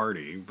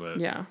party, but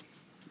Yeah.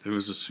 it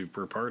was a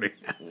super party.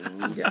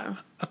 Yeah.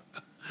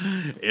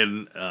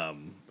 And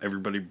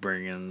everybody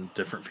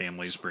different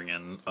families bring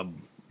in a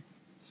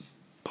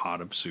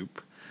pot of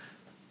soup.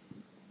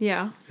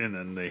 Yeah. And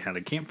then they had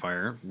a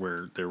campfire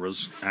where there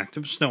was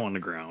active snow on the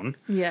ground,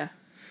 Yeah.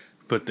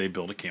 but they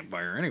built a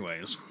campfire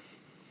anyways.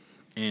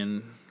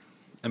 And,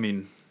 I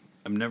mean,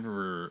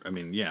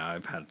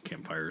 I've had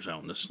campfires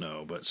out in the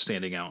snow, but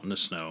standing out in the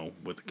snow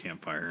with a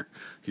campfire,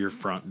 your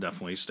front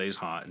definitely stays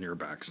hot and your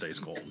back stays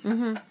cold.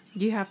 Mm-hmm.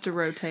 You have to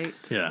rotate.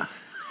 Yeah.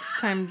 It's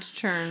time to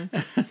turn.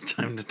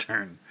 Time to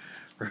turn.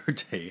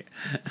 Rotate.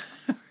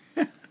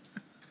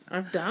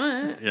 I've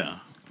done it. Yeah.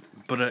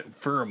 But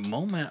for a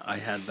moment, I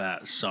had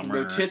that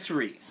summer...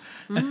 Rotisserie.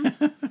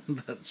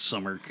 that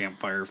summer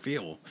campfire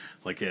feel.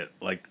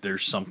 Like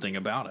there's something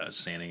about it,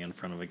 standing in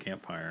front of a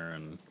campfire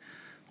and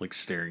like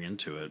staring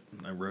into it.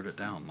 I wrote it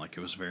down. Like it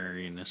was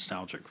very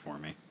nostalgic for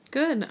me.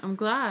 Good. I'm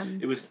glad.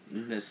 It was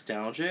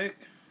nostalgic.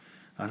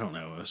 I don't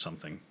know, it was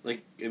something.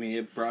 Like, I mean,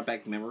 it brought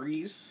back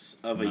memories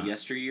of a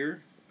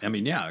yesteryear. I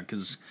mean, yeah,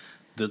 because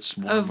that's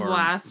one Of of our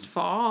last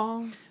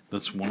fall.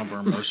 that's one of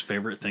our most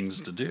favorite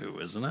things to do,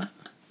 isn't it?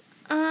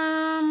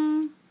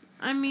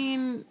 I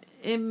mean,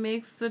 it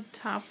makes the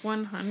top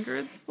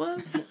 100s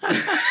list.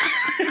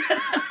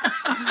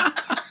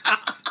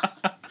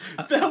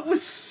 That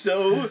was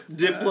so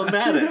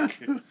diplomatic.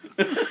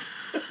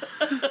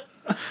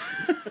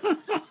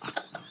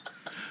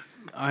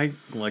 I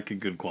like a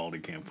good quality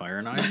campfire,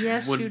 and I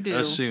Yes, would you do.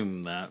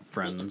 assume that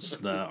friends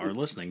that are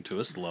listening to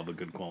us love a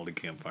good quality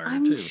campfire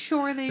I'm too.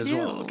 sure they as do.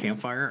 well.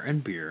 Campfire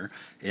and beer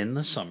in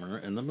the summer,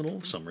 in the middle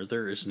of summer,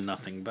 there is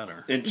nothing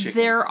better. And chicken.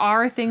 There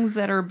are things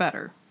that are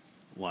better.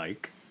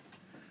 Like,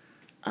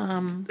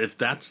 if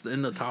that's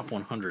in the top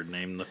 100,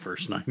 name the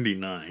first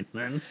 99.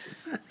 Then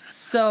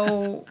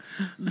So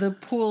the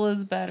pool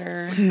is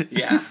better.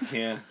 Yeah,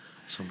 yeah.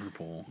 summer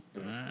pool.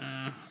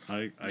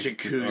 I could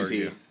Jacuzzi.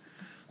 argue.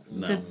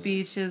 The No,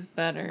 beach is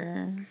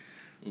better.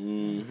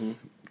 Mm-hmm. The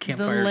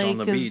campfires lake on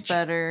the is beach.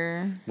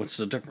 better. What's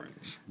the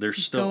difference?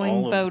 There's still Going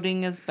all of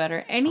boating is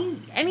better.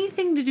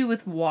 Anything to do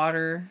with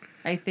water,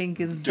 I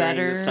think, is During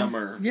better. the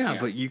summer. yeah,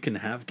 but you can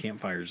have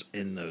campfires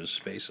in those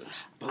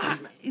spaces. But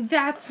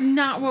That's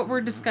not what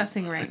we're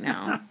discussing right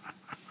now.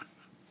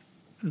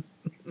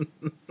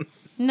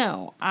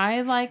 No, I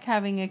like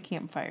having a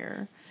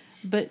campfire,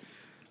 but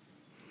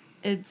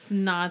it's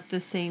not the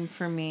same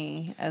for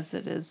me as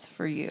it is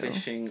for you.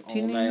 fishing Do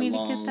you all need night me to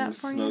long, get that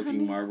for you, smoking honey?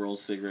 Marlboro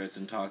cigarettes,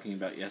 and talking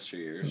about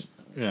yesteryears.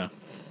 Yeah.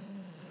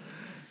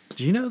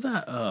 Do you know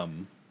that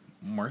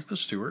Martha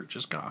Stewart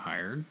just got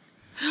hired?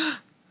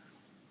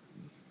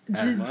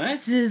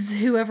 What? Does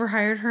whoever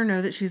hired her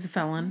know that she's a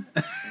felon?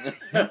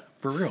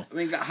 For real. I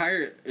mean, got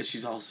hired.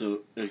 She's also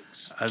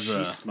As she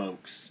a-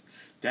 smokes.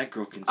 That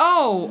girl can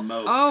Oh,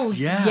 smoke. oh,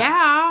 Yeah.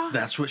 yeah.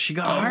 That's what she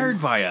got hired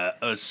by a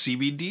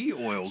CBD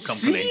oil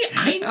company. See,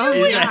 I knew Oh,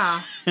 it.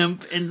 yeah.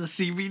 Hemp in the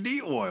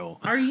CBD oil.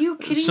 Are you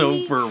kidding So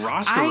me? for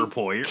roster I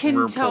report,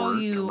 can tell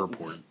you-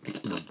 report.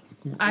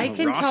 I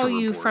can roster tell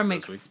you report from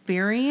this week.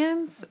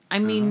 experience. I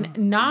mean,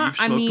 not.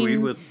 You've I smoked weed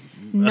mean, with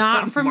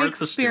not from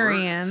Martha Stewart?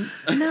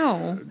 experience.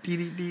 No.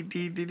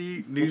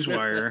 DDDDDD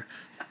Newswire.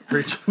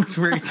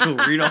 Rachel,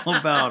 read all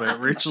about it.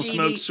 Rachel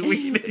smokes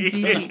weed.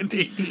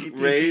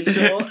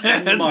 Rachel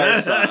and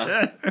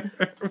Martha.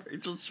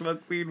 Rachel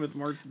smoked weed with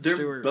Martha They're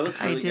Stewart.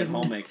 both I really good didn't.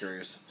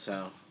 homemakers.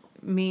 So,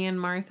 Me and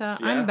Martha.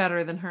 Yeah. I'm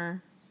better than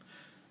her.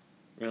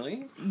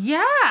 really?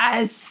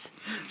 Yes.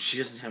 She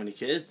doesn't have any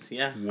kids.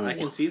 Yeah, Whoa. I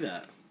can see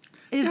that.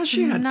 It's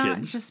she had not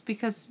kids. just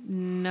because.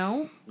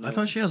 No. I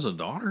thought she has a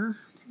daughter.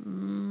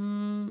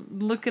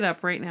 Look it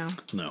up right now.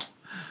 No.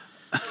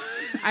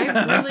 I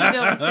really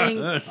don't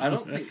think. I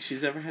don't think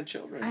she's ever had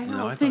children. I No, I don't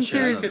thought think she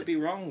has I there's. a- could be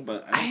wrong,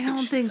 but I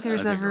don't think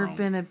there's I think ever wrong.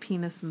 been a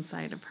penis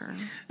inside of her.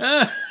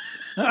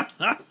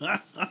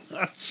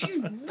 she's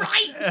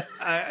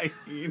right.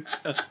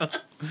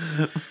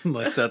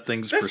 Like that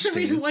thing's That's pristine. the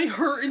reason why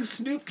her and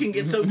Snoop can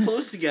get so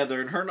close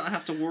together and her not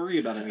have to worry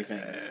about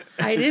anything.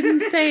 I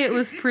didn't say it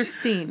was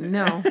pristine.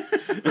 No.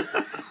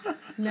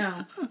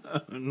 No.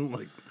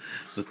 Like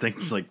the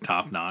thing's like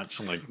top notch.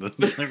 Like the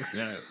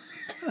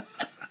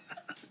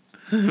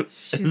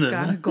She's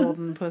got a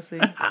golden pussy.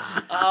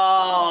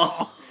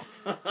 Oh.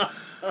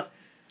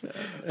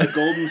 A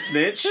golden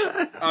snitch?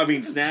 I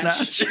mean,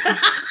 snatch.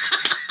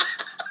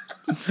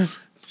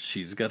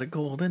 She's got a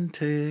golden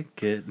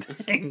ticket.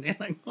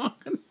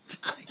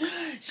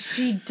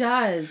 She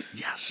does.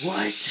 Yes.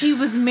 What? She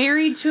was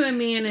married to a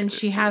man and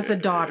she has a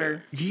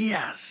daughter.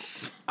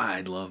 Yes.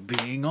 I love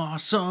being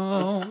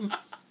awesome.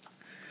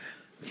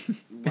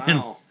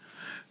 Wow.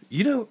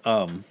 You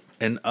know,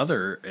 in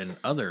other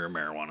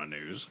marijuana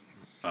news,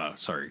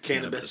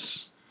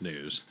 cannabis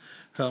news,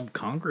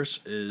 Congress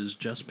is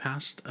just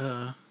passed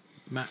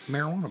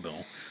marijuana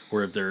bill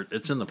where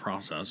it's in the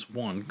process.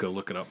 One, go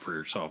look it up for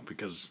yourself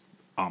because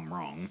I'm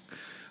wrong.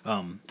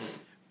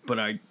 But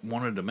I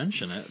wanted to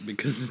mention it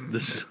because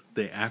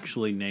they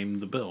actually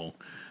named the bill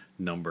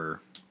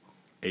number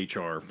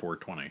HR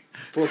 420.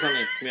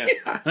 420,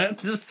 yeah.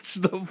 This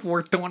is the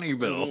 420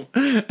 bill.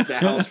 The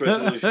House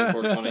Resolution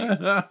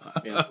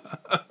 420. Yeah.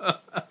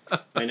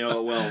 I know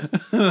it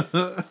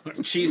well.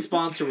 Chief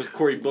sponsor was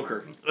Cory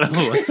Booker.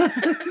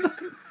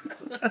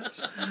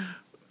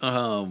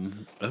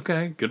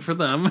 Okay, good for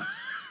them.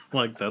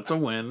 Like, that's a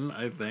win,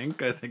 I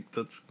think. I think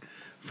that's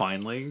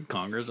finally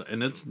Congress.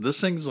 And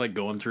this thing's like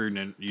going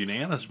through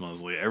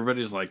unanimously.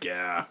 Everybody's like,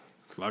 yeah,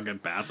 fucking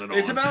pass it on.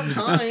 It's about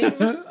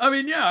time. I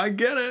mean, yeah, I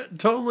get it.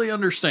 Totally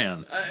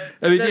understand.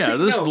 I mean, yeah,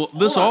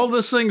 hold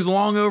this thing's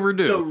long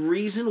overdue. The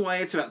reason why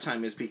it's about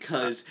time is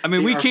because... I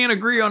mean, we can't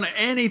agree on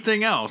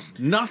anything else.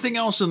 Nothing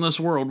else in this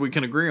world we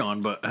can agree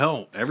on, but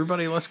hell,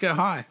 everybody, let's get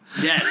high.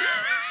 Yes.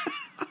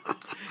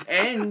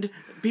 And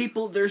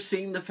they're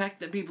seeing the fact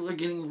that people are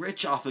getting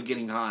rich off of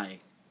getting high.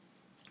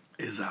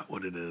 Is that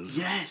what it is?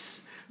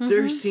 Yes.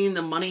 They're seeing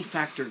the money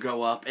factor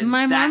go up, and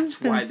My mom's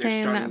that's been why they're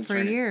saying starting that to for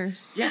turn it.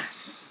 years.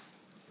 Yes.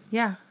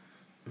 Yeah.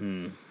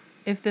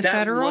 If the That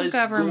federal was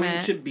government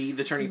going to be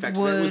the turning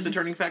factor. That was the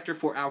turning factor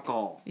for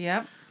alcohol.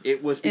 Yep.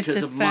 It was If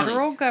because the of money.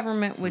 federal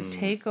government would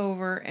take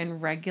over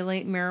and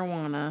regulate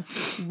marijuana,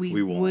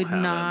 we won't would have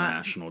a not.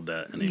 national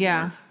debt anymore.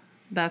 Yeah,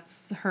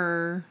 that's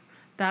her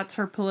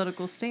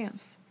political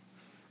stance.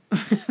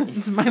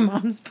 It's my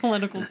mom's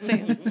political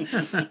stance.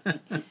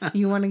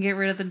 You want to get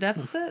rid of the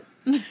deficit?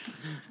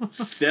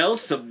 Sell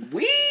some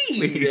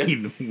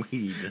weed.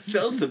 Weed.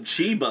 Sell some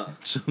Chiba.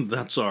 So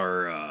that's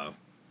our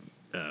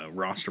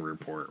roster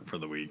report for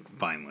the week,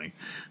 finally.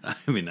 I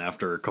mean,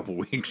 after a couple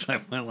weeks, I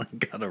finally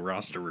got a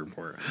roster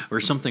report. Or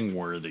something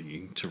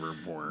worthy to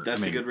report.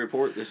 That's a good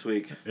report this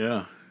week.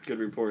 Yeah. Good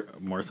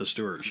report. Martha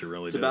Stewart, she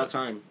really It's did. about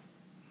time.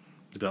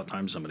 It's about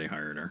time somebody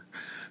hired her.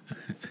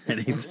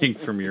 Anything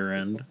from your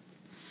end?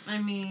 I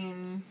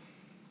mean,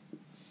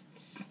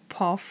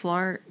 Paul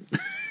Flart.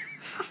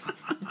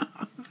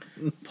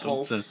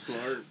 Paul That's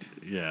Flart.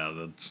 Yeah,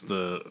 that's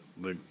the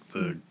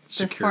The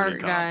security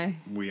fart cop. guy.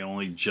 We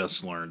only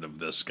just learned of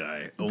this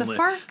guy. The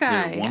fart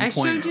guy. I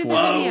showed you the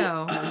 1.4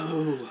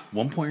 video.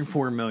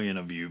 1.4 million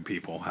of you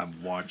people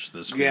have watched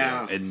this video,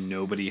 Yeah. and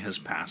nobody has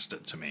passed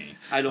it to me.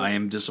 I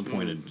am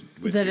disappointed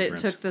with That you, it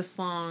friends. took this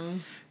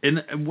long.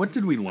 And what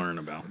did we learn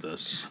about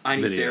this I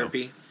need video?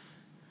 therapy.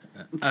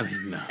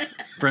 No.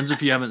 Friends,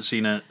 if you haven't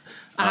seen it,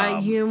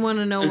 You want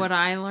to know what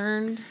I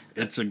learned?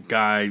 it's a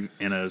guy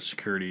in a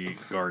security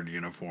guard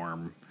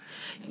uniform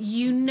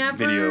You never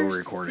video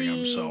recording see,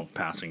 himself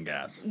passing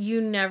gas.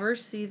 You never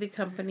see the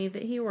company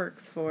that he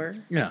works for.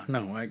 Yeah,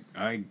 no,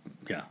 I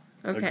yeah.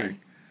 Okay. Agree.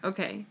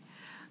 Okay.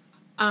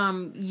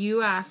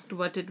 You asked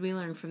what did we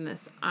learn from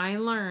this? I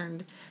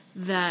learned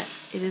that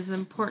it is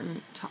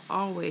important to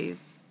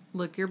always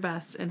look your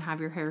best and have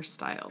your hair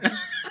styled.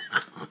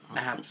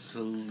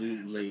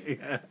 Absolutely.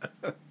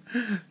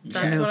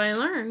 That's what I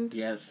learned.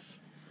 Yes.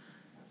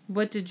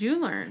 What did you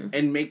learn?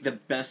 And make the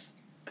best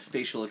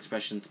facial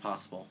expressions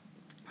possible.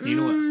 You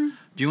know what?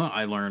 Do you know what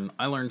I learned?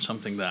 I learned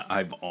something that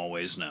I've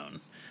always known,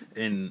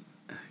 and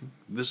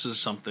this is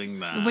something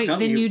that. Wait,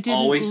 Something then you you've didn't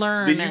always,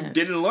 learn Then you it.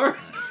 didn't learn.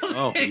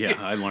 Oh yeah,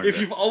 I learned If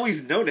it. you've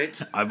always known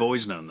it. I've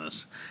always known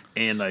this,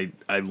 and I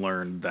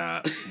learned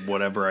that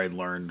whatever I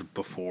learned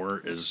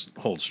before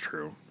holds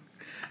true,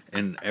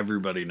 and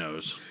everybody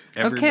knows.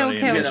 Everybody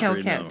in okay,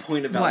 history okay. knows.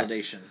 Point of What?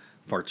 validation.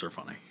 Farts are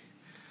funny.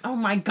 Oh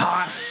my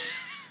gosh.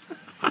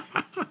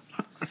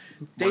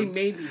 They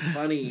may be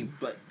funny,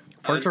 but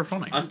Farts are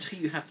funny. until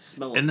you have to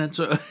smell it. And that's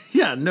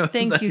yeah, no.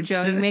 Thank you,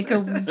 Joe. You make a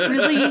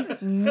really,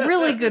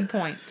 really good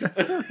point.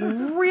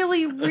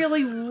 Really,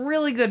 really,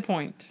 really good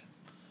point.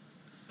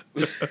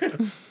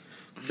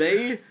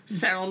 They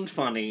sound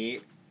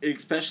funny,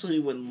 especially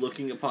when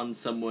looking upon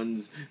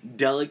someone's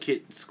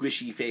delicate,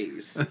 squishy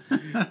face.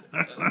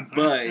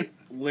 But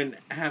when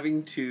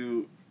having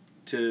to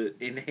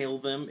inhale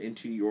them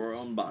into your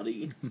own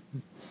body,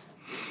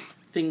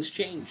 things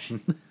change.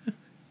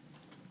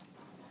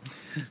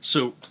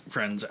 So,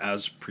 friends,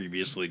 as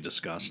previously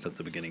discussed at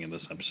the beginning of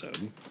this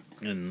episode,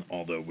 and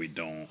although we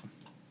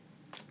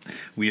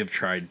have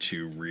tried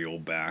to reel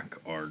back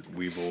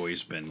we've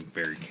always been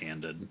very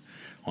candid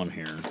on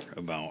here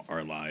about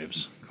our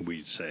lives.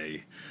 We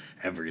say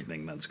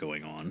everything that's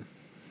going on.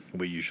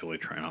 We usually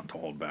try not to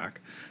hold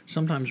back.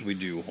 Sometimes we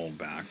do hold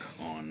back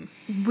on.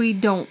 We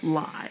don't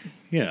lie.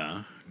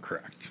 Yeah,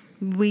 correct.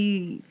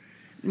 We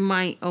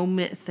might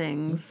omit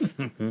things,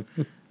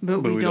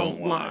 but we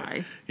don't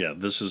lie. Yeah,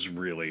 this is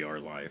really our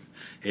life.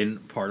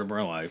 And part of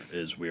our life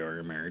is we are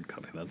a married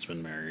couple that's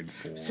been married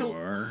for So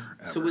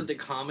would the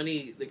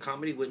comedy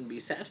wouldn't be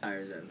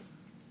satire then?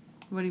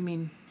 What do you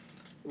mean?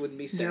 It wouldn't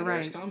be You're satire,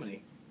 it's right.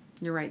 comedy.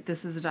 You're right.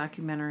 This is a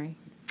documentary.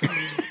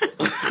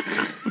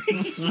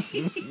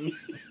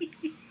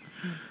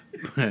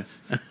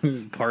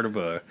 part of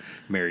a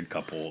married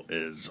couple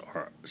is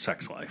our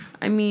sex life.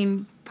 I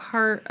mean,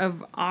 part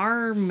of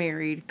our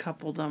married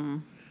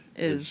coupledom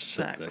is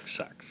sex.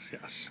 Sex,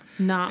 yes.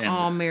 Not And-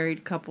 all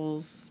married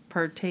couples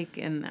partake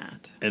in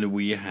that. And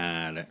we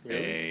had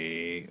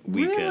a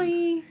weekend.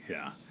 Really?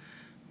 Yeah.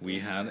 We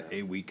had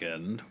a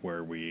weekend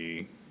where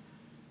we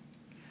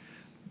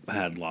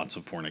had lots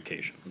of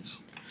fornications.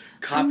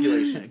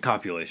 Copulation.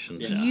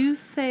 Copulations, yeah. You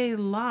say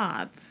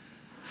lots.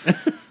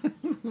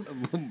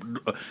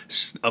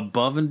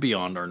 Above and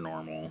beyond our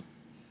normal.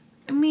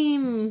 I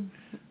mean,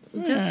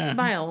 just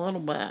by a little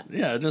bit.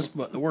 Yeah, just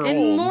we're And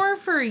old. more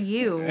for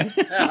you.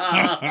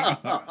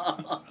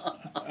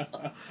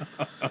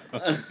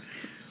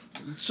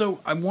 So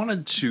I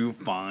wanted to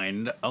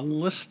find a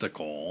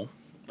listicle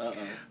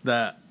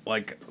that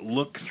like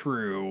look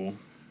through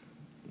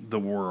the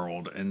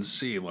world and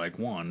see like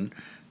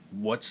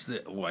what's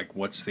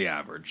the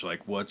average,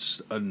 like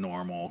what's a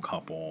normal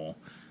couple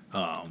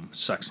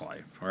sex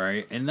life,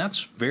 right? And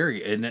that's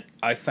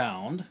I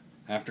found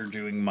after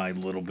doing my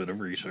little bit of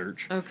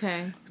research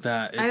Okay.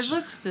 that I it's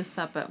looked this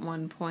up at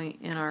one point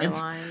in our it's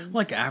lives.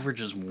 like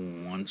averages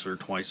once or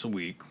twice a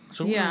week,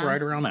 so Yeah. we're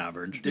right around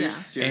average. There's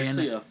Yeah.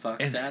 seriously And- a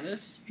fuck and-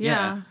 status?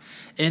 Yeah.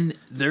 And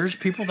there's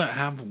people that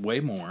have way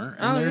more,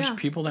 and Oh, there's yeah.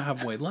 people that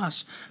have way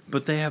less.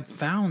 But they have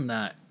found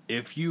that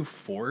if you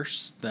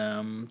force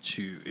people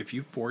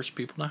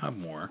to have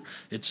more,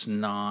 it's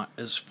not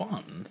as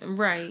fun.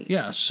 Right.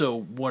 Yeah,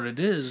 so what it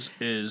is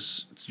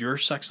your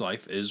sex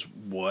life is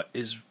what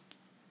is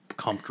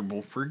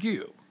comfortable for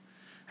you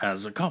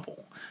as a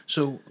couple.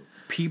 So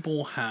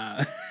people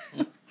have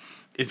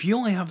if you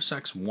only have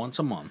sex once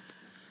a month,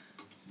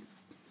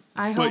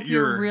 I But hope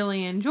you're you're-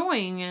 really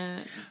enjoying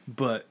it.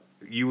 but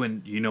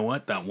you know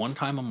what, that one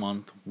time a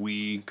month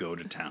we go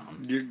to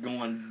town. You're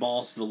going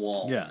balls to the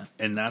wall. Yeah,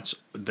 and that's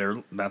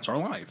our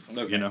life,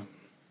 Okay. you know.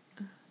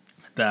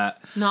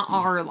 That Not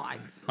our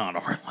life. not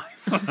our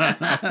life.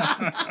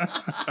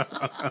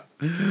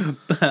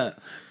 That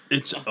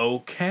it's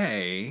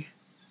okay.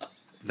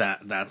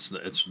 That's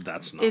not If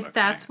okay.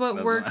 that's what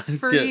That's works not-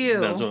 for yeah, you,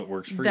 that's what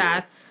works for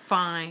that's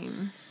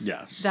fine. you.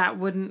 Yes. That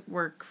wouldn't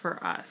work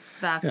for us.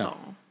 That's Yeah.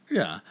 all.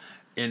 Yeah.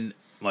 And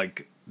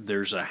like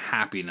there's a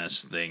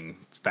happiness thing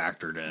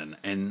factored in,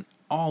 and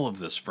all of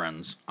this,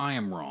 friends, I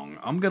am wrong.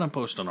 I'm gonna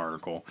post an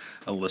article,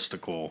 a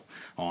listicle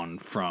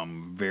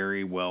from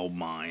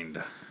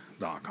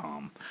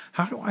verywellmind.com.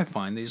 How do I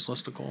find these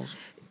listicles?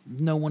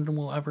 No one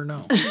will ever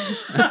know.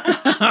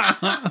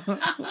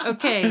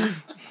 Okay.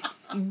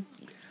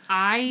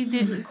 I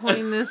didn't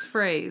coin this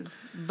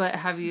phrase, but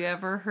have you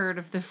ever heard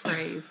of the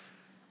phrase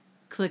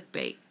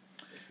clickbait?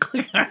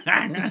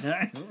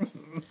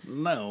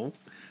 No.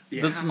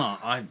 Yeah. That's not.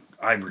 I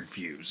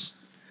refuse.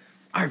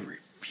 I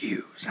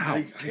refuse. How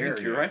I dare think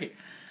you? you're right.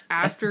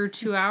 After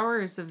 2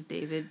 hours of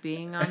David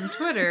being on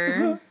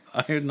Twitter,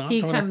 I am not he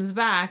doing comes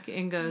back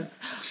and goes,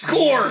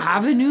 Score! I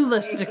have a new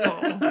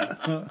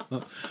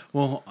listicle.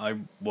 Well, I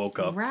woke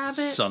up Rabbit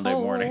Sunday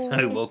morning. hole.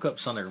 I woke up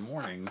Sunday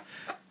morning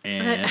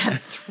and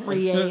At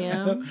 3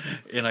 a.m.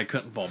 and I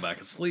couldn't fall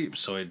back asleep.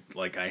 So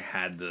I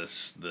had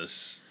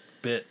this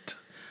bit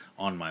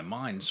on my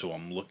mind. So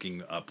I'm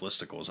looking up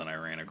listicles, and I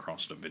ran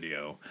across a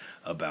video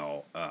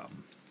about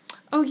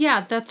Oh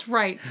yeah, that's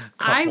right.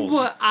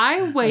 Couples.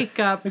 I wake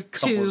up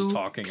Couples to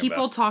talking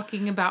people about-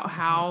 talking about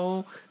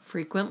how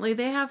frequently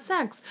they have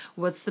sex.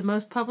 What's the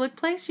most public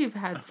place you've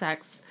had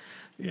sex?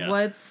 Yeah.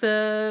 What's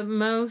the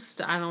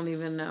most? I don't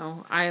even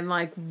know. I'm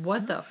like,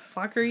 what the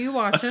fuck are you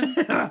watching?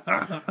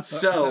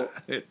 So,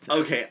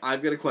 okay,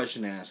 I've got a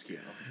question to ask you.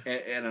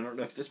 And I don't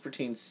know if this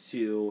pertains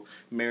to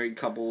married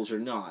couples or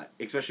not,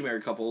 especially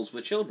married couples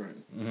with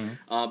children.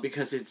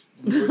 Because it's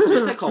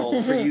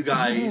difficult for you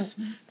guys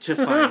to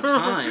find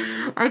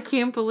time. I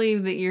can't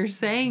believe that you're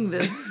saying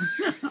this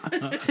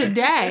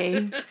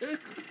today.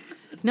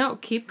 No,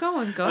 keep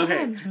going. Go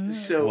Okay, ahead.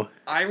 so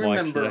I Why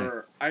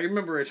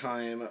remember a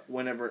time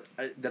whenever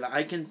that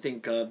I can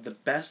think of, the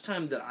best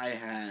time that I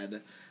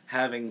had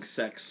having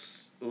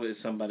sex with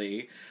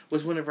somebody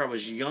was whenever I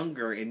was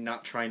younger and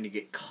not trying to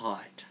get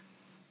caught.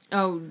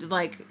 Oh,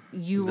 like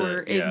you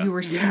were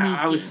sneaking. Yeah,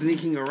 I was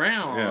sneaking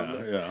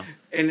around. yeah.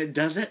 And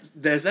does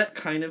that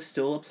kind of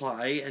still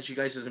apply as you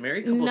guys as a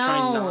married couple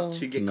trying No. not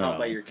to get No. caught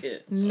by your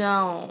kids?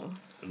 No.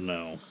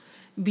 No.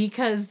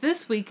 Because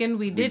this weekend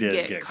we did,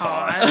 get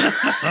caught.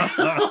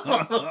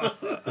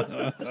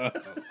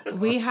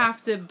 We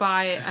have to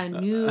buy a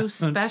new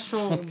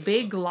special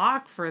big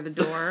lock for the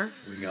door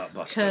We got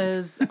busted.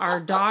 because our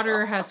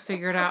daughter has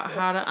figured out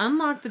how to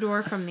unlock the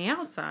door from the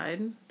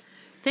outside.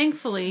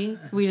 Thankfully,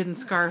 we didn't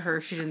scar her.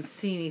 She didn't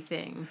see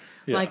anything.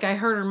 Yeah. Like, I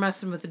heard her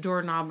messing with the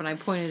doorknob, and I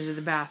pointed to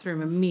the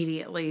bathroom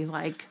immediately,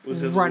 like,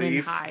 Was it run and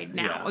Leaf? hide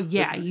now.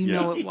 Yeah. Yeah, you Yeah.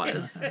 know it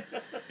was.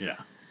 Yeah.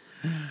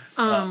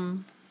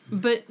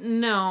 But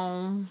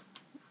no,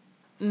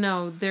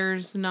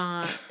 there's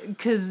not,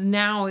 because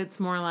now it's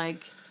more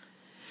like,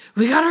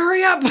 we gotta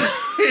hurry up.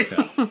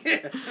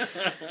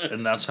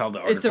 And that's how the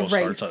It's a article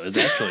starts race. off. It's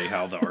actually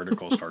how the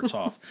article starts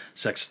off.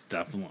 Sex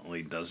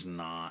definitely does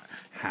not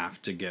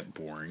have to get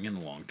boring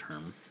in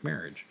long-term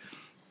marriage.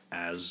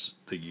 As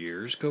the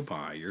years go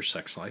by, your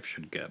sex life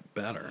should get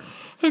better,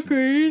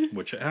 Agreed.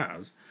 which it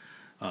has.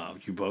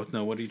 You both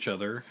know what each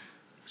other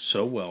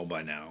so well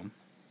by now,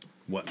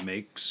 what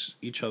makes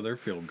each other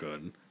feel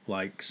good,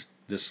 likes,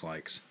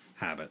 dislikes,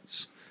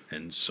 habits,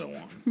 and so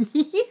on.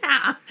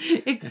 Yeah,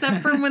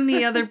 except for when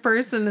the other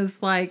person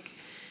is like,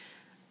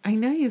 I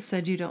know you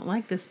said you don't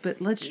like this, but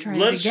let's try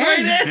it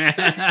again.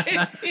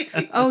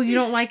 it. Oh, you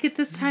don't like it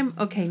this time?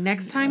 Okay,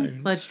 next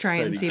time, let's try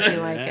it and see if you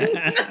like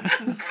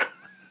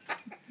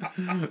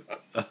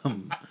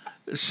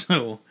it.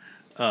 So,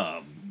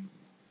 how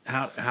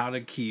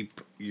to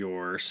keep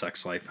your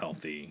sex life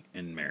healthy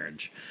in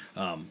marriage?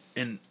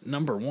 And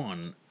number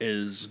one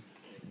is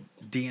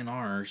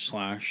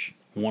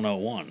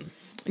DNR/101.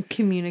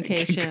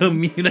 Communication.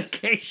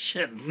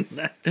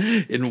 Communication.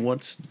 And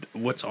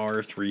what's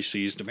our 3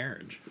 C's to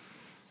marriage?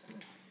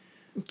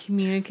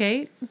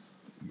 Communicate,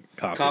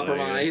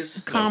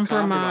 Compromise.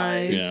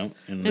 compromise, Yeah,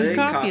 and and then-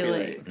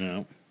 copulate.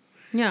 Yeah.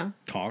 Yeah.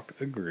 Talk,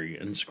 agree,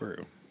 and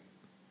screw.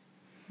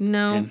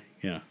 No, And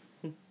yeah.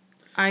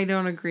 I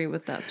don't agree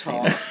with that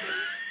statement.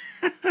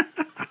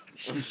 Talk.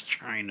 She's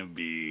trying to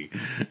be.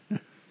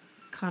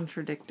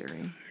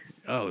 Contradictory.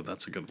 Oh,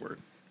 that's a good word.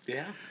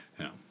 Yeah.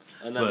 Yeah.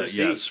 Another But C.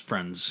 yes,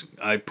 friends,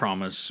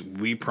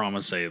 we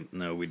promise,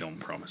 no, we don't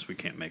promise. We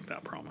can't make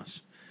that promise.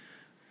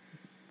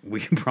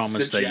 We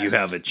promise that you Suggest.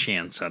 have a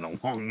chance at a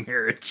long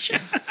marriage.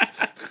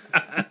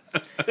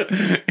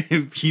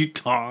 If you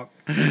talk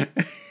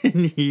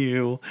and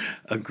you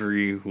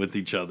agree with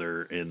each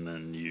other and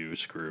then you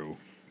screw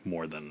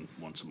more than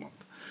once a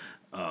month.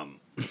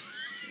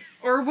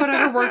 Or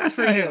whatever works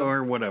for you.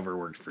 Or whatever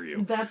works for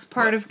you. That's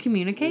part of Could be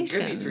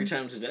communication. 3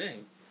 times a day.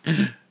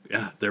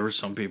 Yeah, there were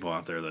some people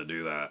out there that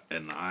do that,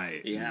 and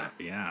Yeah.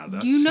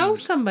 that You know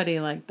seems- somebody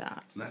like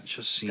that. that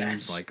just seems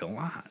That's- like a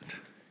lot.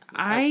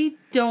 I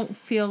don't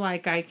feel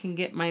like I can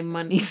get my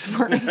money's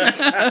worth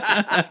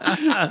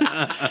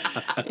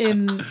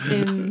in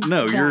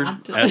No, you're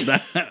that. at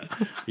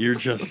that. You're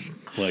just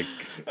like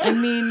I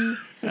mean,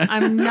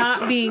 I'm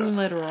not being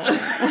literal.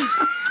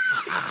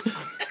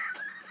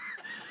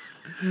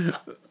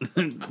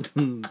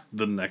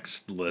 the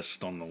next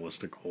list on the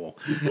listicle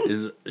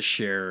is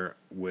share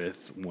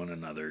with one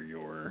another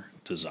your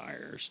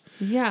desires.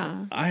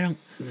 Yeah. I don't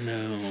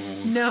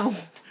know. No.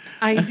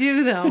 I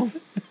do though.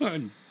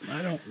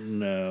 I don't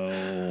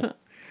know.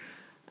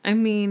 I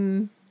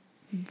mean,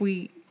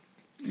 we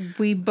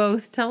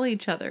both tell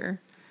each other,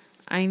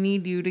 I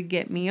need you to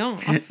get me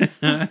off.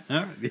 Yeah,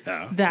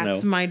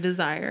 That's no. my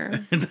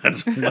desire.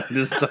 That's my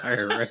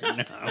desire right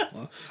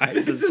now. I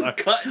It's as desire.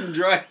 cut and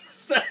dry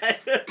as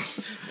that.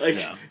 Like,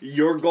 Yeah.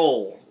 your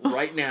goal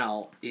right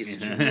now is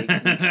to make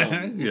me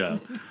come. Yeah,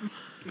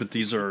 but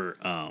these are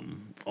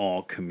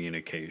all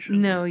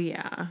communication. No,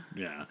 yeah.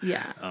 Yeah.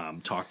 Yeah.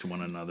 Talk to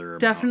one another.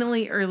 About,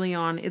 Definitely early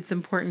on, it's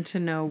important to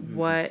know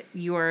what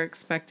you are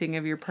expecting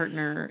of your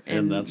partner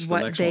and that's the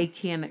what next they one.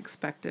 can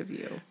expect of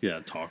you.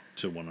 Yeah, talk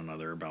to one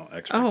another about Oh,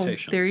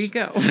 expectations. there you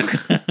go.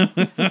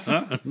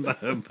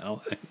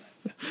 About-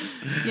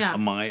 Yeah.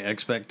 My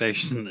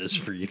expectation is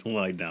for you to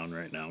lie down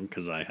right now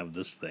because I have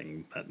this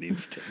thing that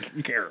needs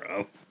taken care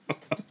of.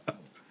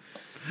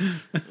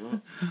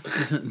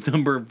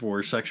 Number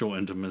 4, sexual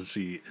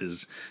intimacy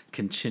is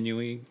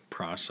continuing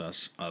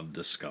process of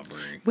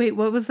discovery. Wait,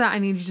 what was that? I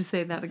need you to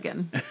say that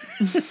again.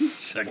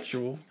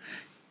 Sexual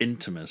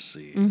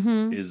intimacy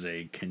is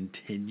a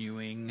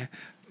continuing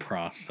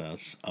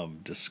process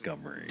of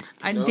discovery.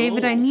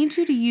 David, I No. need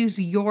you to use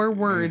your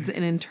words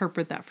and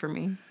interpret that for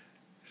me.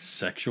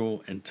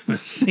 Sexual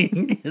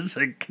intimacy is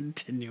a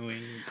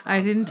continuing.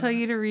 I didn't tell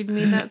you to read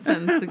me that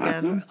sentence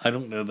again. I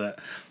don't know that.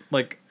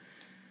 Like,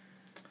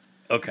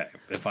 okay,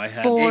 if I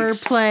had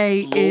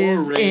Foreplay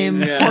is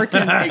Exploring-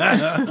 important.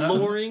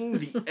 Exploring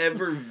the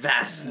ever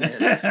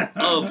vastness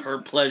of her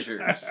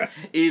pleasures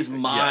is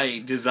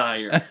my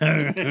desire.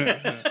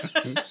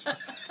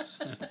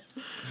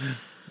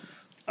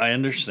 I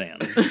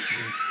understand,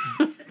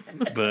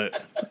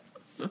 but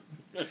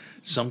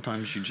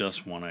sometimes you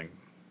just want to,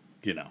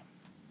 you know.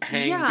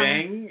 Hang Yeah.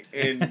 bang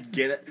and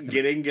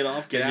get in, get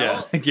off, get Yeah,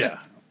 out. yeah.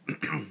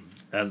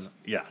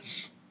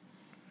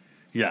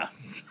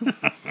 Yes.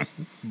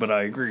 But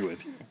I agree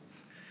with you.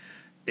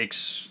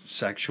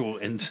 Sexual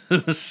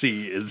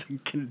intimacy is a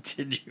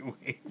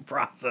continuing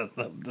process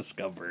of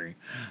discovery.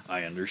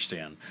 I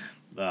understand.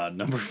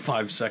 Number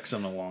 5, sex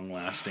in a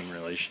long-lasting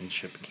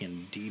relationship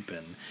can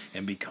deepen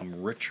and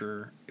become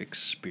richer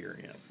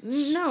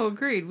experience. No,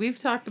 agreed. We've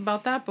talked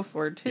about that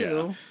before too.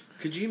 Yeah.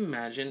 Could you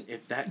imagine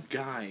if that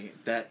guy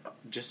that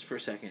just for a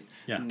second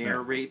Yeah,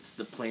 narrates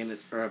the planet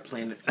Earth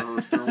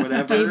or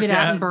whatever? David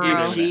Yeah.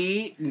 Attenborough. If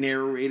he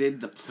narrated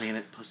the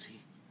planet Pussy,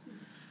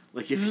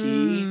 like if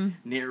he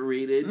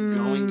narrated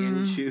going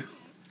into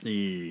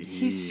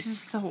He's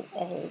just so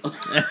old.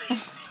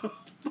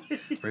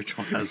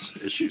 Rachel has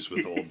issues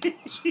with old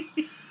balls.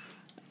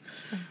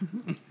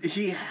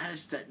 he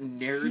has that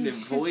narrative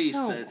He's voice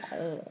so that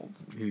old.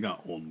 You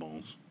got old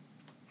balls.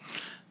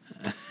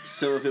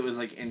 so if it was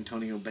like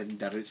Antonio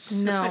Banderas.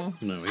 No.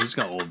 No, he's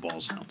got old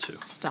balls now too.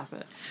 Stop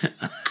it.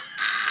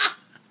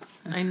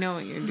 I know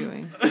what you're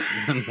doing.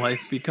 When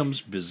life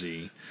becomes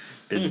busy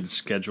and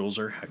schedules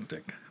are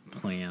hectic,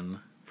 plan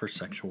for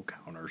sexual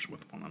encounters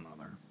with one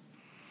another.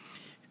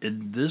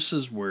 And this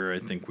is where I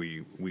think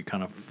we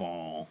kind of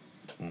fall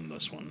on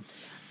this one.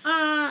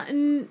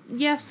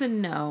 Yes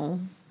and no.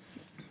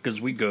 Because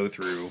we go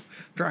through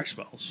dry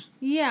spells.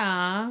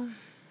 Yeah.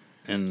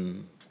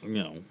 And,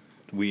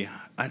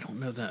 I don't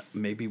know that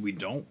maybe we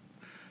don't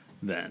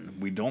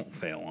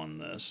fail on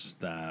this,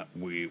 that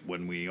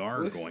when we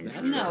are going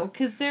through. No,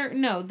 because there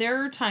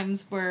are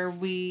times where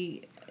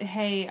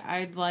hey,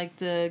 I'd like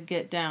to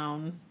get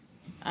down.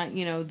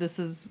 This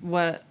is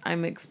what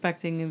I'm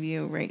expecting of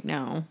you right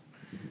now.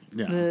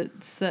 Yeah.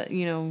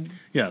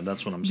 Yeah,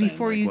 that's what I'm saying.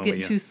 Before you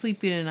get too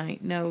sleepy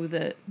tonight, know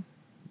that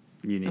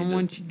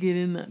once you get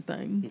in that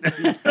thing.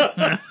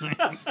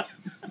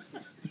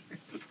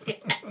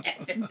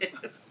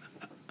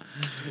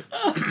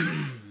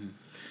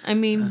 I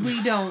mean,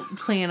 we don't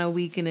plan a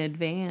week in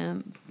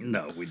advance.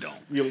 No, we don't.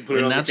 You don't put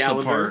it on the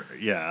calendar?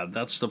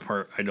 That's the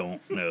part I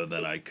don't know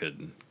that I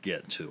could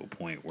get to a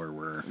point where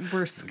we're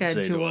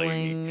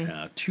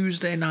scheduling.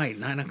 Tuesday night,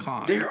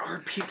 9:00. There are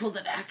people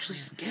that actually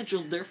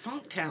scheduled their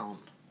Funktown.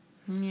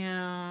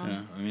 Yeah.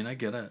 Yeah, I mean, I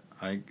get it.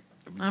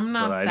 I'm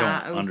not but I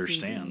that don't OCD.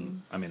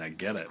 understand. I mean, I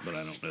get it, but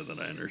I don't know that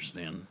I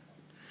understand.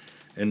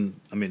 And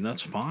I mean,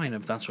 that's fine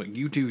if that's what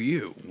you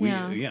do.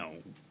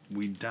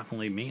 We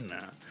definitely mean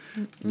that.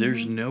 Mm-hmm.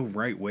 There's no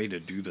right way to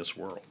do this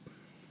world.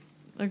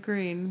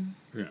 Agreed.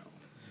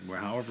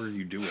 However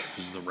you do it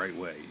is the right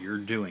way. You're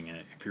doing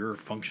it. If you're a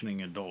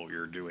functioning adult,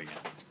 you're doing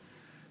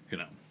it.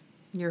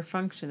 You're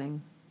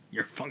functioning.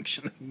 You're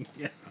functioning.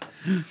 Yeah.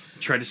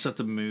 Try to set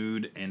the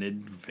mood in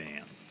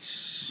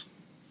advance.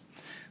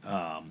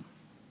 Start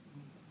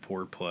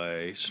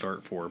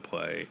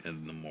foreplay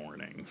in the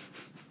morning.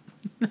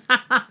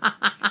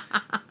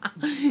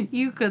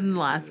 You couldn't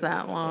last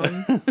that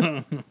long.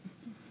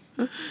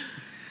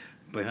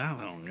 But I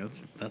don't know.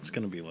 That's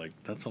going to be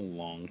that's a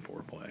long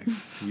foreplay.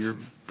 You're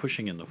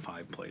pushing into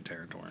 5-play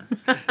territory.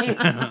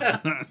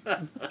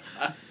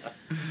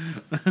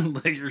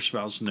 Let your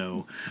spouse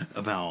know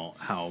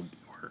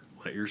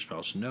let your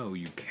spouse know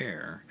you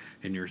care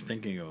and you're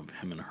thinking of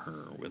him and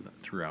her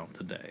throughout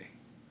the day.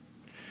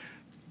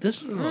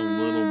 This is a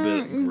little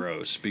bit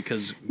gross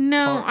because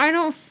I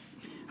don't.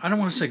 I don't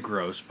want to say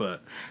gross,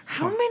 but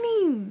how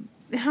many?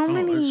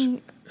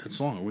 It's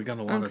long. We got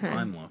a lot of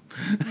time left.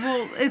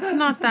 Well, it's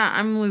not that.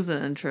 I'm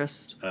losing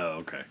interest.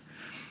 Oh, okay.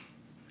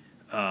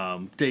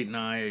 Date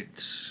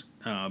nights.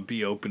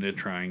 Be open to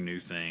trying new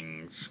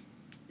things.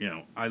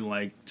 I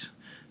liked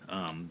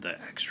the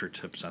extra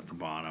tips at the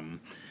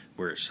bottom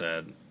where it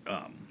said,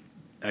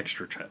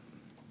 extra tip.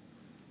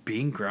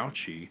 Being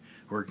grouchy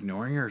or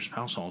ignoring your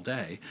spouse all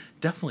day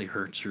definitely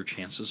hurts your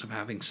chances of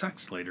having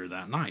sex later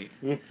that night.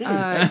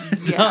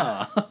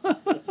 Yeah.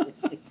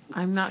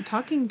 I'm not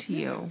talking to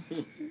you.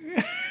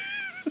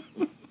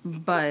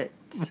 But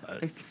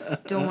I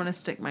still want to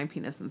stick my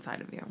penis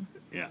inside of you.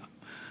 Yeah.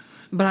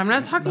 But I'm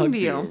not talking to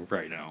you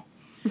right now.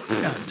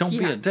 Yeah, don't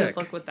be a dick.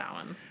 Good luck with that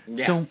one.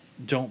 Yeah.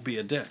 Don't be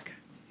a dick.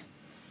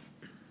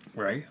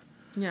 Right?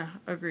 Yeah,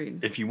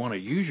 agreed. If you want to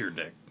use your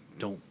dick,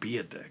 don't be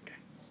a dick.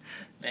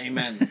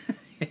 Amen.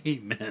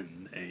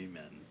 Amen.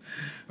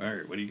 All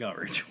right, what do you got,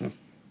 Rachel?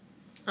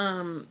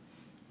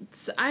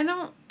 So I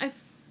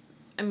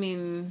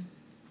mean,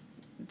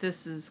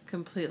 this is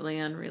completely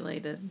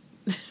unrelated.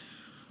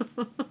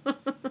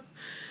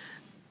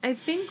 I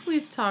think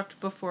we've talked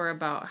before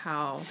about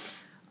how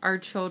our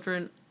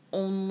children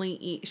only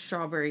eat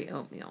strawberry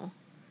oatmeal.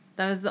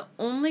 That is the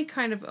only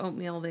kind of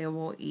oatmeal they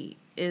will eat,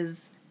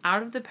 is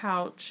out of the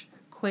pouch,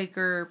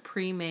 Quaker,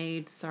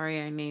 pre-made,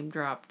 sorry I name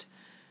dropped,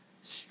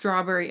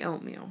 strawberry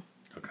oatmeal.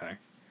 Okay.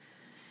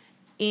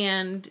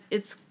 And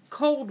it's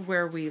cold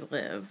where we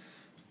live,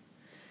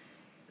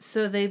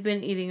 so they've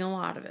been eating a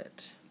lot of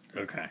it.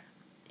 Okay.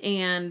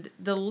 And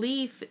the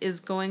leaf is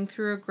going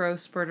through a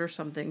growth spurt or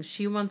something.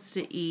 She wants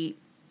to eat,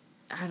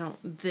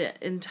 the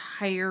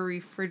entire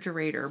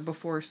refrigerator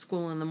before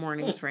school in the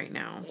mornings right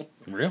now.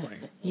 Really?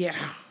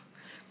 Yeah.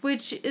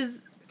 Which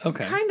is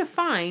okay. Kind of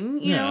fine.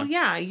 You know,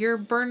 you're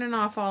burning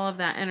off all of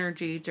that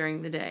energy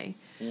during the day.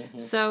 Mm-hmm.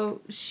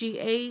 So she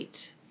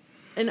ate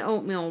an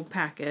oatmeal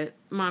packet.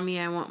 Mommy,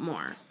 I want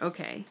more.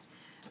 Okay.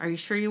 Are you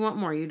sure you want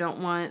more? You don't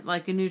want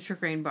like a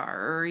Nutri-Grain bar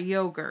or a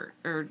yogurt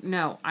or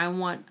no, I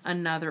want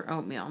another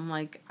oatmeal. I'm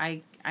like,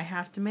 I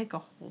have to make a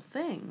whole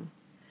thing.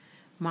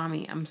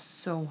 Mommy, I'm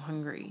so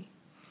hungry.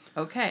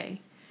 Okay.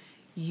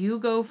 You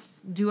go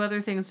do other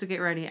things to get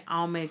ready.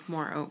 I'll make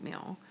more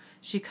oatmeal.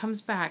 She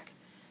comes back,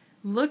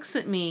 looks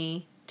at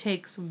me,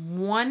 takes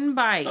one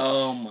bite.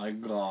 Oh my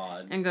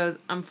God. And goes,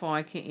 I'm full.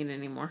 I can't eat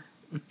anymore.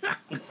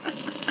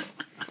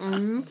 Are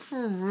you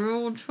for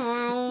real,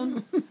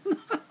 child?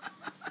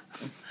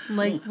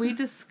 Like, we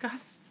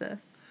discussed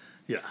this.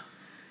 Yeah.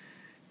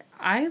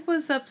 I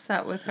was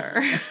upset with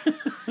her.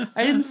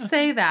 I didn't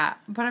say that,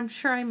 but I'm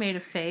sure I made a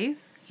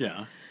face.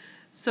 Yeah.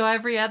 So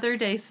every other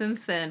day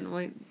since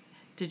then,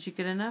 did you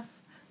get enough?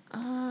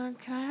 Can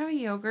I have a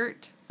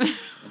yogurt?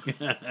 Can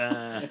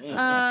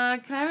I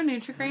have a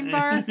Nutri-Grain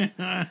bar?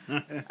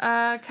 Can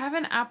I have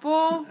an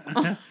apple?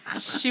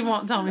 She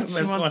won't tell me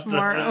she wants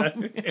more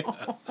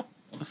oatmeal.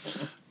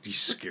 You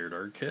scared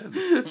our kid.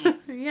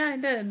 Yeah, I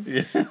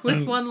did.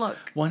 With one look.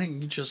 Why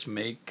don't you just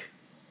make...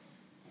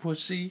 Well,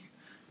 see,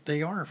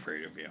 they are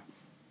afraid of you.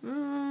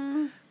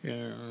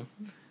 Yeah.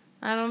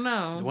 I don't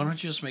know. Why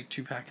don't you just make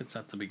 2 packets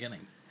at the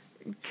beginning?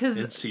 Because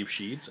And see if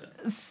she eats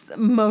it.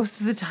 most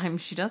of the time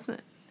she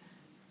doesn't.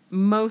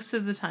 Most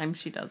of the time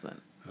she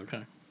doesn't.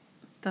 Okay.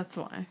 That's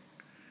why.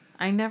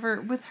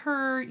 With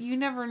her, you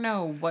never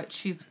know what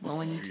she's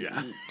willing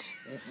to eat.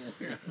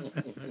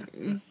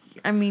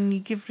 I mean, you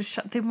give it a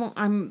shot. They won't.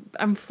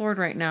 I'm floored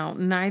right now.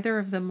 Neither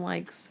of them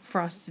likes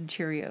Frosted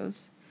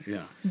Cheerios.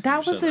 Yeah.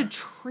 That you was said a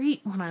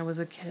treat when I was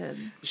a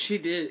kid. She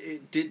did.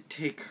 It did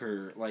take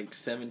her like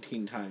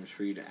 17 times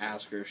for you to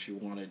ask her if she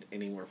wanted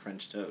any more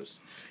French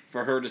toast.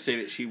 For her to say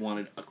that she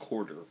wanted a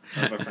quarter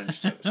of a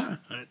French toast.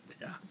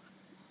 Yeah.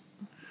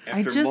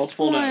 I just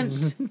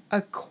want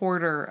a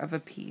quarter of a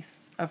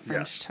piece of French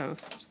Yes.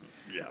 toast.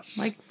 Yes.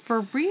 Like,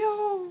 for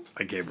real?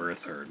 I gave her a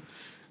third.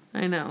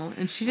 I know.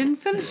 And she didn't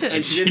finish it.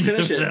 And she didn't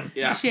finish it.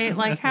 Yeah. She ate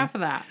like half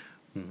of that.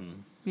 Mm-hmm.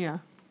 Yeah.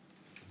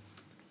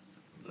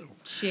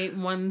 She ate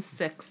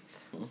 1/6.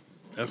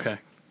 Okay.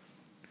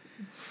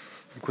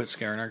 Quit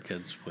scaring our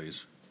kids,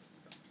 please.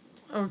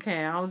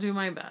 Okay, I'll do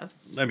my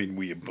best. I mean,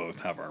 we both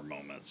have our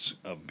moments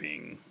of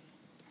being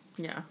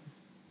Yeah.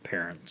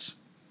 parents,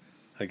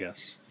 I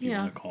guess you Yeah.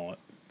 want to call it.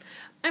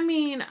 I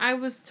mean, I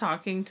was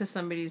talking to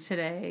somebody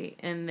today,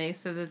 and they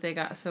said that they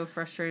got so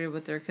frustrated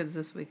with their kids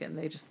this weekend,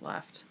 they just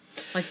left.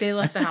 Like, they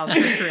left the house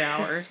for 3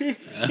 hours.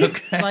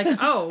 Okay. Like,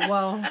 oh,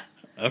 well,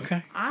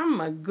 Okay.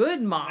 I'm a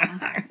good mom.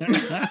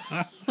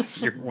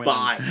 You're winning.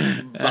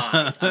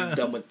 Bye. I'm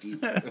done with you.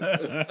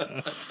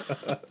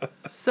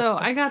 So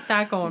I got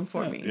that going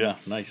for me. Yeah,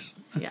 nice.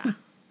 Yeah.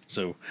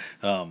 So,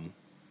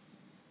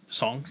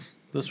 songs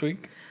this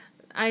week?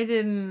 I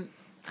didn't.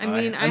 I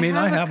mean,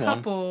 I have a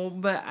couple,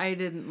 but I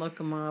didn't look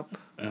them up.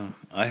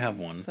 I have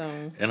one.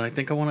 So. And I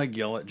think I want to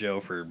yell at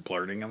Joe for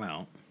blurting them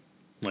out.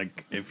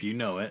 Like, if you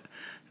know it,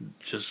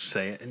 just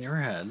say it in your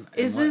head. and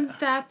Isn't let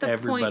that the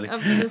everybody- point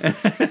of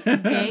this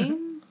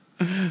game?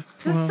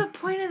 That's the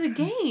point of the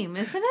game,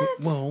 isn't it?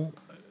 Well,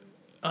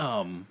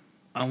 I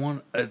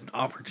want an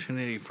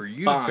opportunity for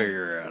you Fine. to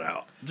figure it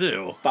out,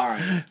 too.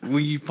 Fine.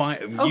 When you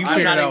find Okay. you I'm figure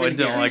it not out even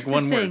until here. like Here's the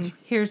one thing. word.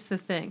 Here's the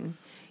thing.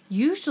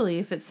 Usually,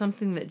 if it's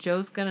something that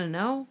Joe's gonna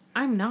know,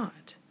 I'm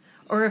not.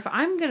 Or if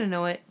I'm gonna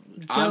know it,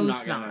 I'm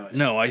Joe's not gonna know it.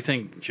 No, I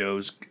think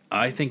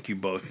you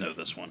both know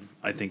this one.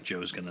 I think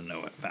Joe's gonna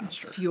know it It's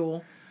faster.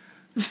 Fuel.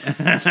 It's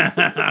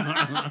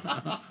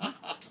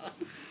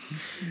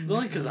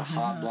only because a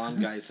hot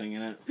blonde guy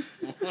singing it.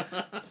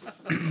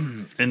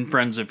 And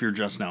friends, if you're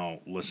just now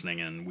listening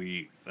in,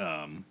 we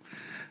I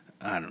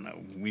don't know,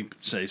 we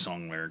say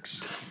song lyrics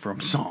from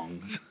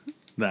songs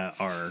that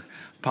are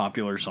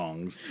popular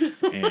songs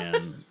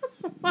and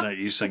that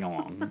you sing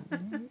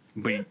along.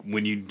 But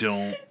when you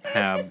don't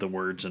have the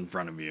words in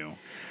front of you,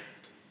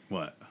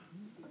 what?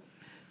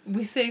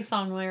 We say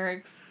song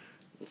lyrics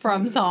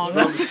from songs.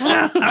 It's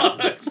Well,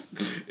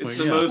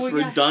 the yeah. most Well,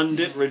 yeah.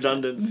 redundant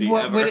redundancy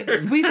What ever. would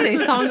it, we say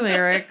song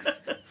lyrics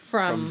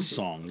From from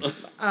songs.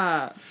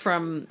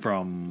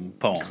 from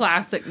Poems.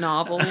 classic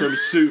novels. From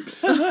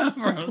soups.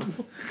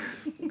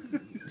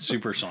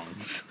 Super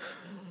songs.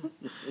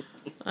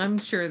 I'm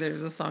sure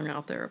there's a song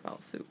out there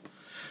about soup.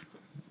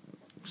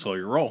 So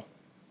you roll.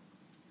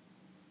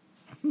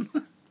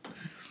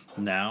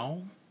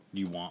 Now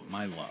you want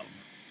my love.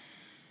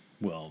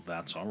 Well,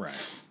 that's all right.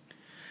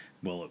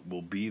 Well, it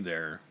will be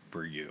there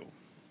for you.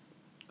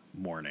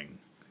 Morning,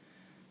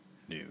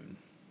 noon,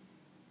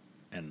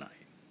 and night.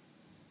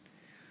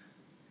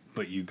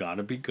 But you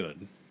gotta be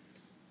good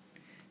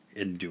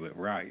and do it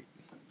right.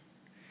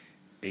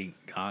 Ain't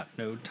got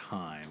no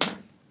time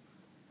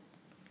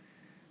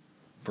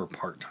for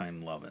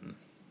part-time loving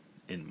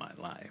in my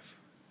life.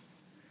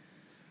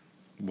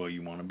 Well,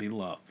 you want to be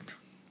loved,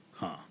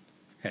 huh?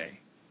 Hey,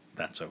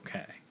 that's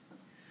okay.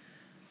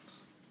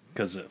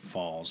 Because it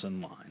falls in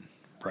line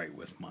right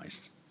with my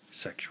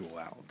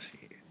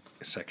sexuality.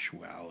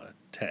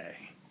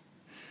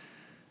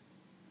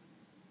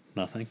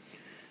 Nothing?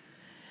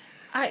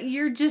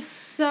 You're just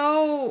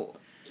so...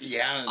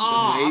 Yeah, the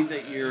Off. way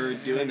that you're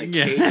doing the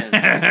Yeah.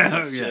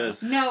 cadence is Yeah.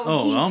 just... No,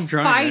 Oh, he's I'm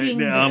trying. fighting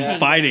the I'm cadence.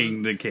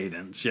 fighting the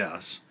cadence.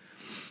 Yes.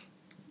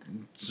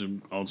 So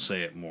I'll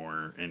say it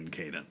more in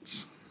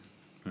cadence.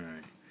 All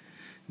right.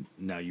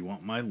 Now you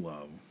want my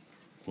love.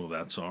 Well,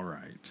 that's all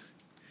right.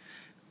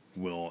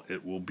 Well,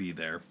 it will be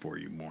there for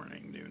you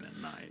morning, noon,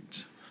 and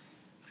night.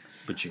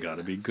 But you got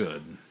to be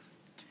good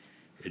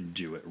and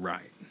do it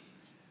right.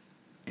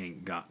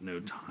 Ain't got no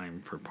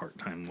time for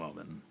part-time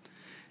loving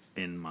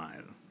in my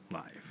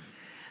life.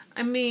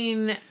 I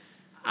mean,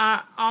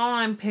 all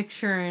I'm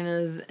picturing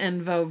is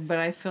En Vogue, but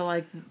I feel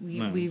like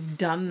we've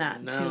done that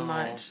too No.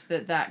 much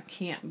that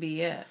can't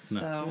be it.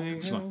 So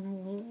It's not.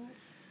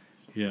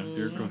 Yeah,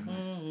 you're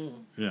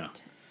going. Yeah.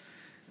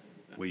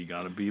 Well, you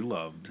gotta be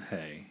loved.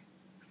 Hey,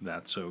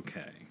 that's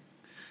okay.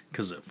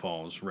 'Cause it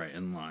falls right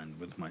in line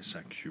with my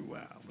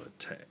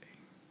sexuality.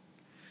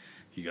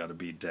 You gotta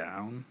be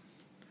down.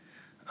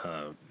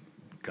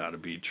 Gotta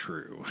be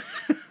true.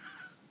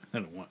 I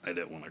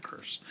didn't want to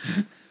curse.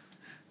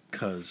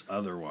 'Cause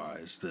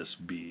otherwise, this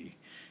bee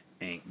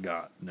ain't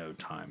got no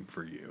time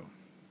for you.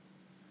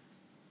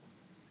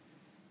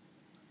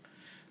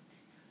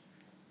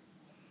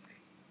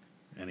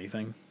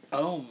 Anything?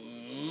 Oh.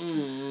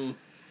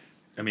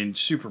 I mean,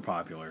 super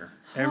popular.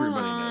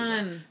 Everybody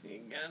knows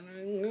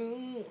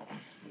it.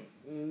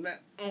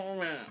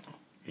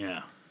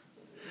 Yeah.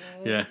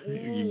 Yeah,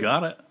 you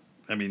got it.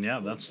 I mean, yeah,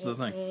 that's the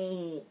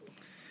thing.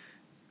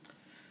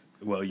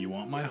 Well, you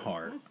want my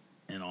heart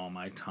and all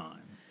my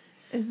time,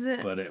 Is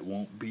it? but it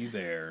won't be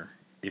there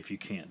if you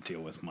can't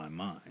deal with my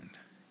mind.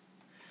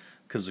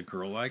 'Cause a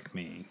girl like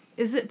me,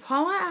 Is it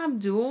Paula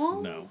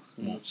Abdul? no,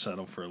 won't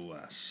settle for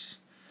less.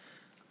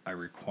 I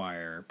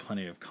require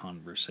plenty of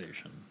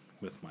conversation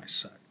with my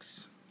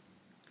sex.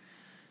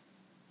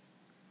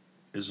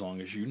 As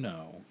long as you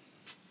know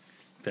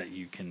that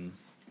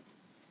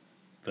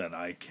that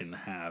I can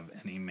have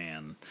any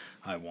man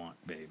I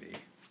want, baby.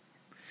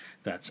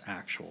 That's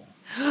actual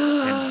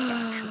and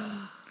factual.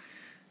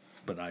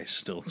 But I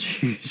still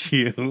choose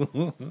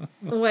you.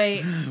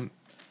 Wait.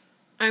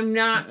 I'm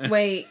not.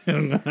 Wait.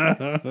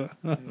 To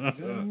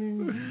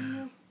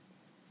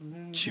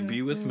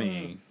be with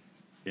me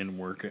and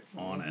work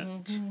on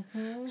it.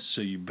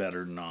 So you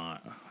better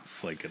not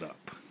flake it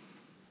up.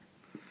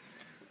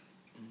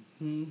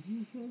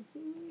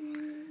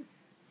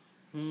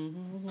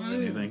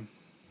 Anything?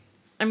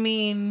 I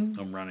mean,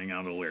 I'm running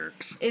out of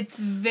lyrics. it's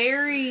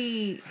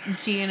very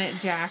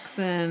Janet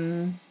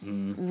Jackson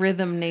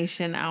Rhythm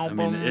Nation I album.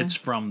 mean, it's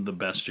from the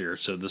best year.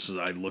 So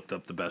I looked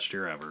up the best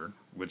year ever,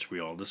 which we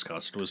all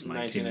discussed was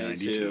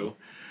 1992.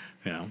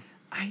 Yeah.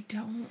 I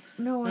don't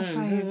know if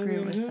I agree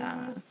with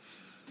that.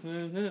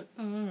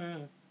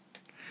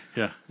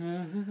 Yeah.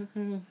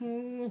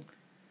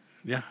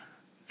 Yeah.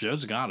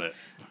 Joe's got it.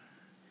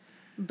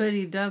 But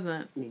he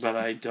doesn't. But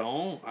I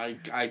don't.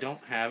 I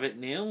don't have it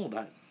nailed.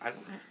 I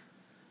don't have...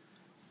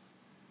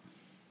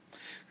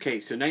 Okay,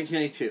 so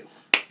 1992.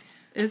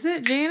 Is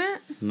it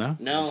Janet? No.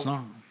 No. It's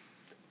not.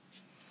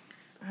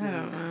 I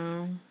don't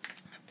know.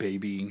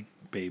 Baby,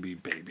 baby,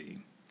 baby.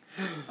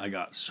 I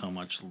got so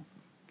much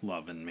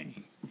love in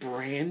me.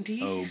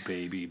 Brandy? Oh,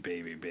 baby,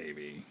 baby,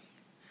 baby.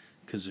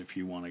 Because if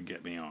you want to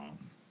get me on,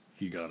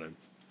 you got to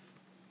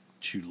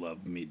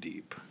love me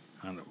deep.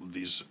 I don't know.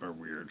 These are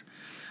weird.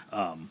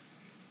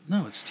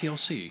 No, it's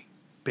TLC.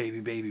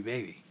 Baby, baby,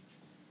 baby.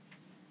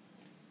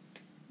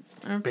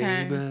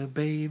 Okay.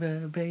 Baby,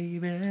 baby,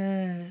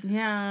 baby.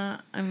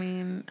 Yeah, I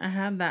mean, I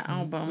had that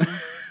album.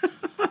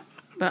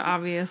 But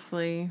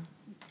obviously.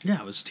 Yeah,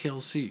 it was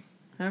TLC.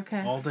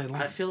 Okay. All day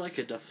long. I feel like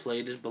a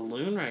deflated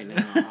balloon right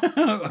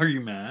now. Are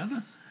you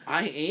mad?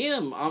 I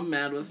am. I'm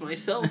mad with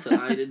myself that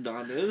I did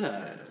not know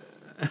that.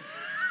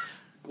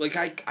 Like,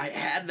 I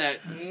had that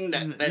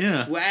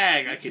Yeah.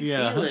 swag. I could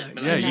Yeah. feel it,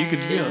 but Yeah, I you just could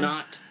could feel it.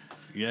 not.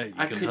 Yeah, you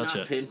I can could touch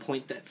not it.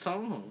 pinpoint that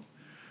song.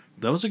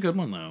 That was a good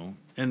one, though.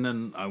 And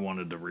then I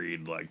wanted to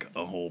read, like,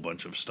 a whole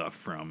bunch of stuff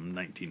from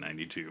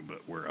 1992,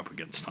 but we're up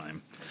against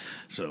time.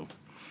 So,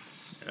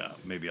 yeah,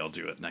 maybe I'll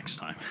do it next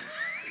time.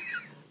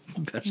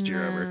 Best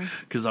year ever.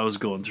 Because I was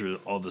going through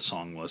all the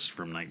song lists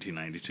from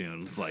 1992,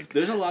 and it's like...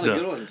 There's a lot of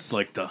good ones.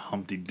 Like the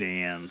Humpty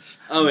Dance.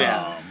 Oh,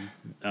 yeah.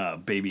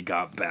 Baby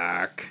Got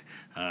Back.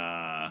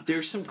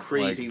 There's some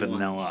crazy like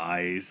Vanilla ones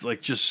Ice.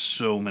 Like, just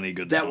so many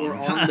good that songs. were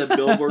on the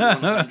Billboard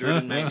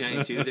 100 in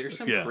 1992. There's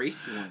some Yeah.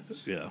 crazy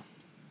ones. Yeah.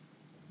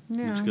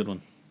 Yeah. It's a good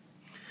one.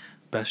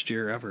 Best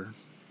year ever.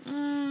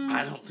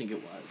 I don't think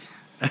it was.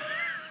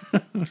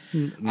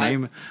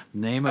 Name a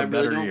I really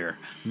better don't. year.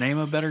 Name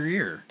a better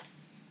year.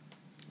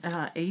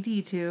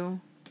 82.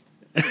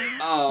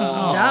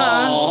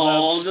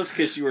 Oh, just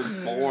because you were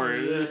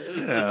born.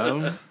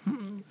 Yeah.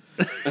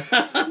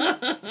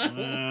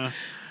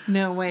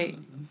 No, wait.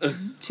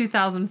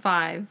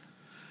 2005.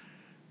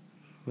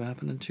 What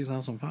happened in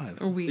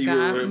 2005? We You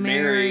got were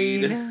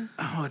married. married.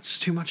 Oh, it's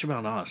too much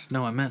about us.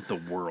 No, I meant the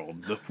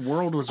world. The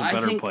world was a I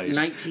better think place.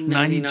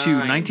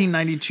 1999.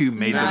 1992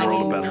 made the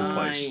world a better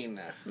place.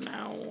 99.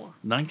 No.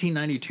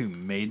 1992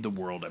 made the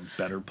world a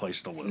better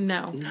place to live.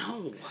 No.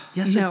 No.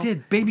 Yes, No. it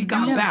did. Baby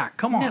got No. back.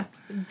 Come on. No.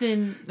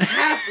 Then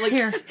Half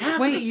Here, of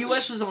wait. the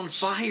U.S. was on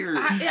fire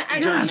I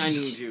during don't-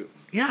 92.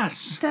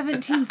 Yes.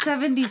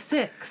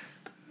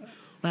 1776.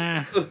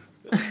 Nah.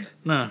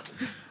 No,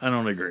 I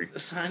don't agree. The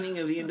signing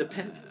of the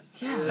Independence.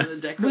 Yeah. The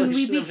Declaration When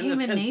we of became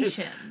a Independence.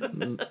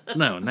 nation.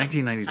 No,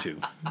 1992.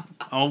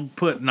 I'll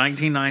put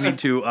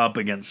 1992 up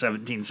against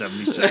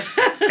 1776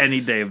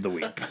 any day of the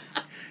week.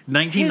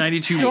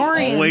 1992 will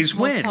Historians always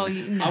will win. tell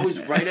you- no. I was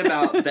right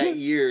about that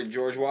year.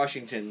 George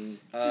Washington,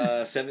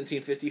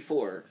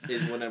 1754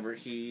 is whenever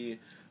he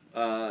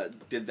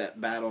did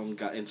that battle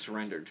and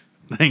surrendered.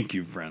 Thank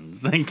you,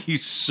 friends. Thank you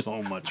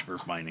so much for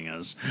finding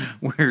us.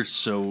 We're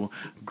so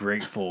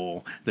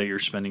grateful that you're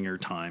spending your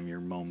time, your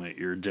moment,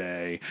 your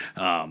day,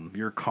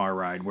 your car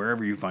ride,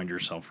 wherever you find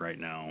yourself right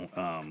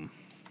now.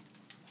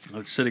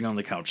 Sitting on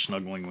the couch,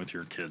 snuggling with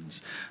your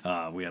kids.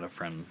 We had a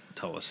friend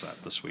tell us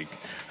that this week.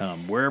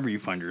 Wherever you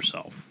find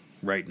yourself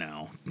right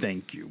now,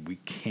 thank you. We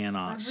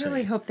cannot say. I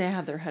really hope they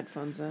have their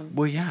headphones in.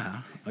 Well,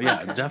 yeah.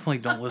 Yeah, definitely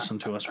don't listen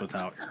to us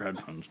without your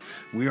headphones.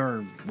 We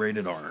are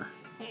rated R.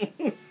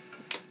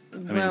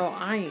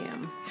 I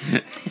am.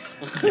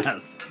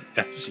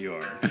 Yes, you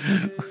are.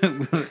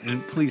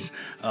 And please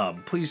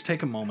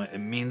take a moment. It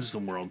means the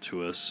world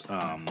to us.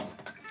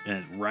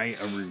 And write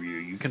a review.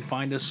 You can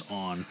find us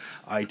on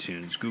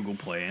iTunes, Google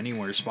Play,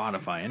 anywhere,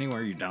 Spotify,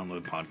 anywhere you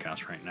download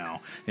podcasts right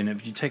now. And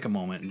if you take a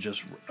moment and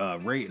just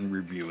rate and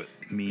review it,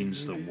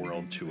 means the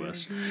world to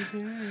us.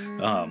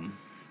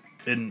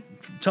 And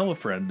tell a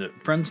friend.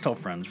 Friends tell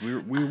friends.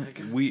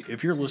 We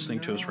if you're listening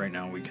to us right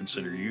now, we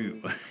consider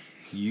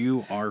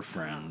you our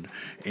friend,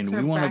 and It's we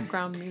our want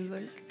background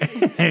music.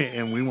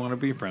 and we want to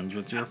be friends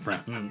with your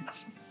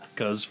friends,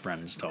 because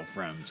friends tell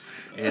friends.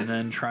 And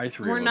then try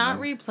 3 We're of not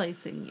them.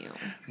 replacing you.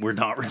 We're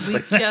not We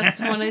replacing.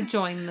 just want to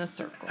join the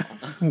circle.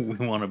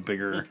 We want a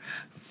bigger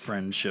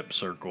friendship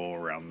circle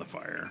around the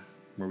fire,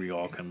 where we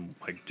all can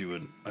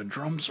do a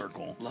drum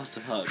circle. Lots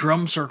of hugs.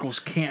 Drum circles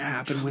can't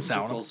happen Drum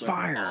without a circles are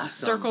fire.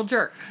 awesome. Circle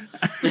jerk.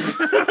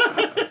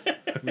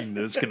 I mean,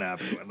 this can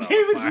happen without a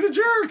David's fire. the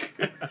jerk.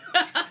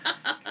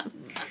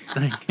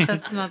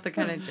 That's not the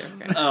kind of jerk.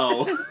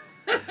 Oh.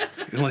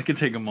 I'd like to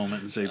take a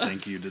moment and say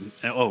thank you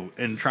to.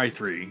 And try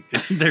 3.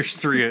 There's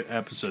 3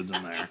 episodes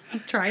in there.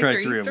 Try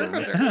 3 3 of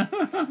circle them.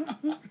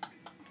 jerks.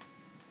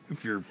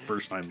 If you're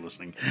first time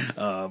listening,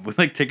 we'd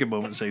like to take a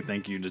moment and say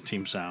thank you to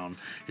Team Sound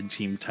and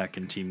Team Tech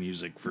and Team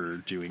Music for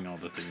doing all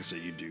the things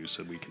that you do,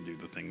 so we can do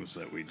the things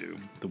that we do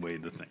the way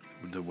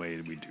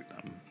we do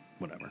them.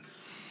 Whatever.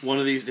 One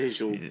of these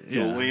days you'll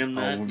land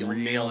that. I'll You'll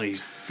nail really it.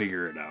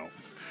 figure it out.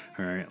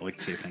 All right, I'd like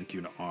to say thank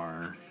you to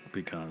R,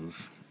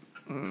 because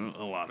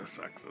a lot of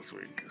sex this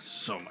week.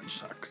 So much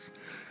sex.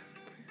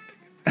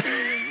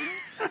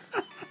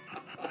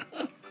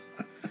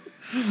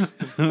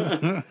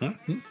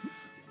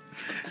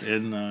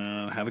 And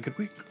have a good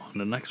week. On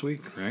to next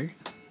week, right?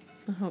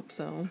 I hope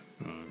so.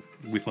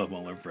 We love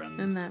all our friends.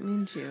 And that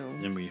means you.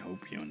 And we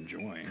hope you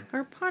enjoy.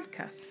 Our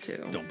podcast,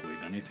 too. Don't believe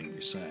anything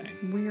we say,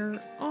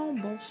 We're all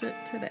bullshit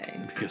today.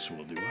 because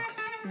we'll do us.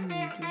 And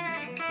you do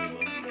you.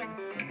 We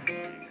love you.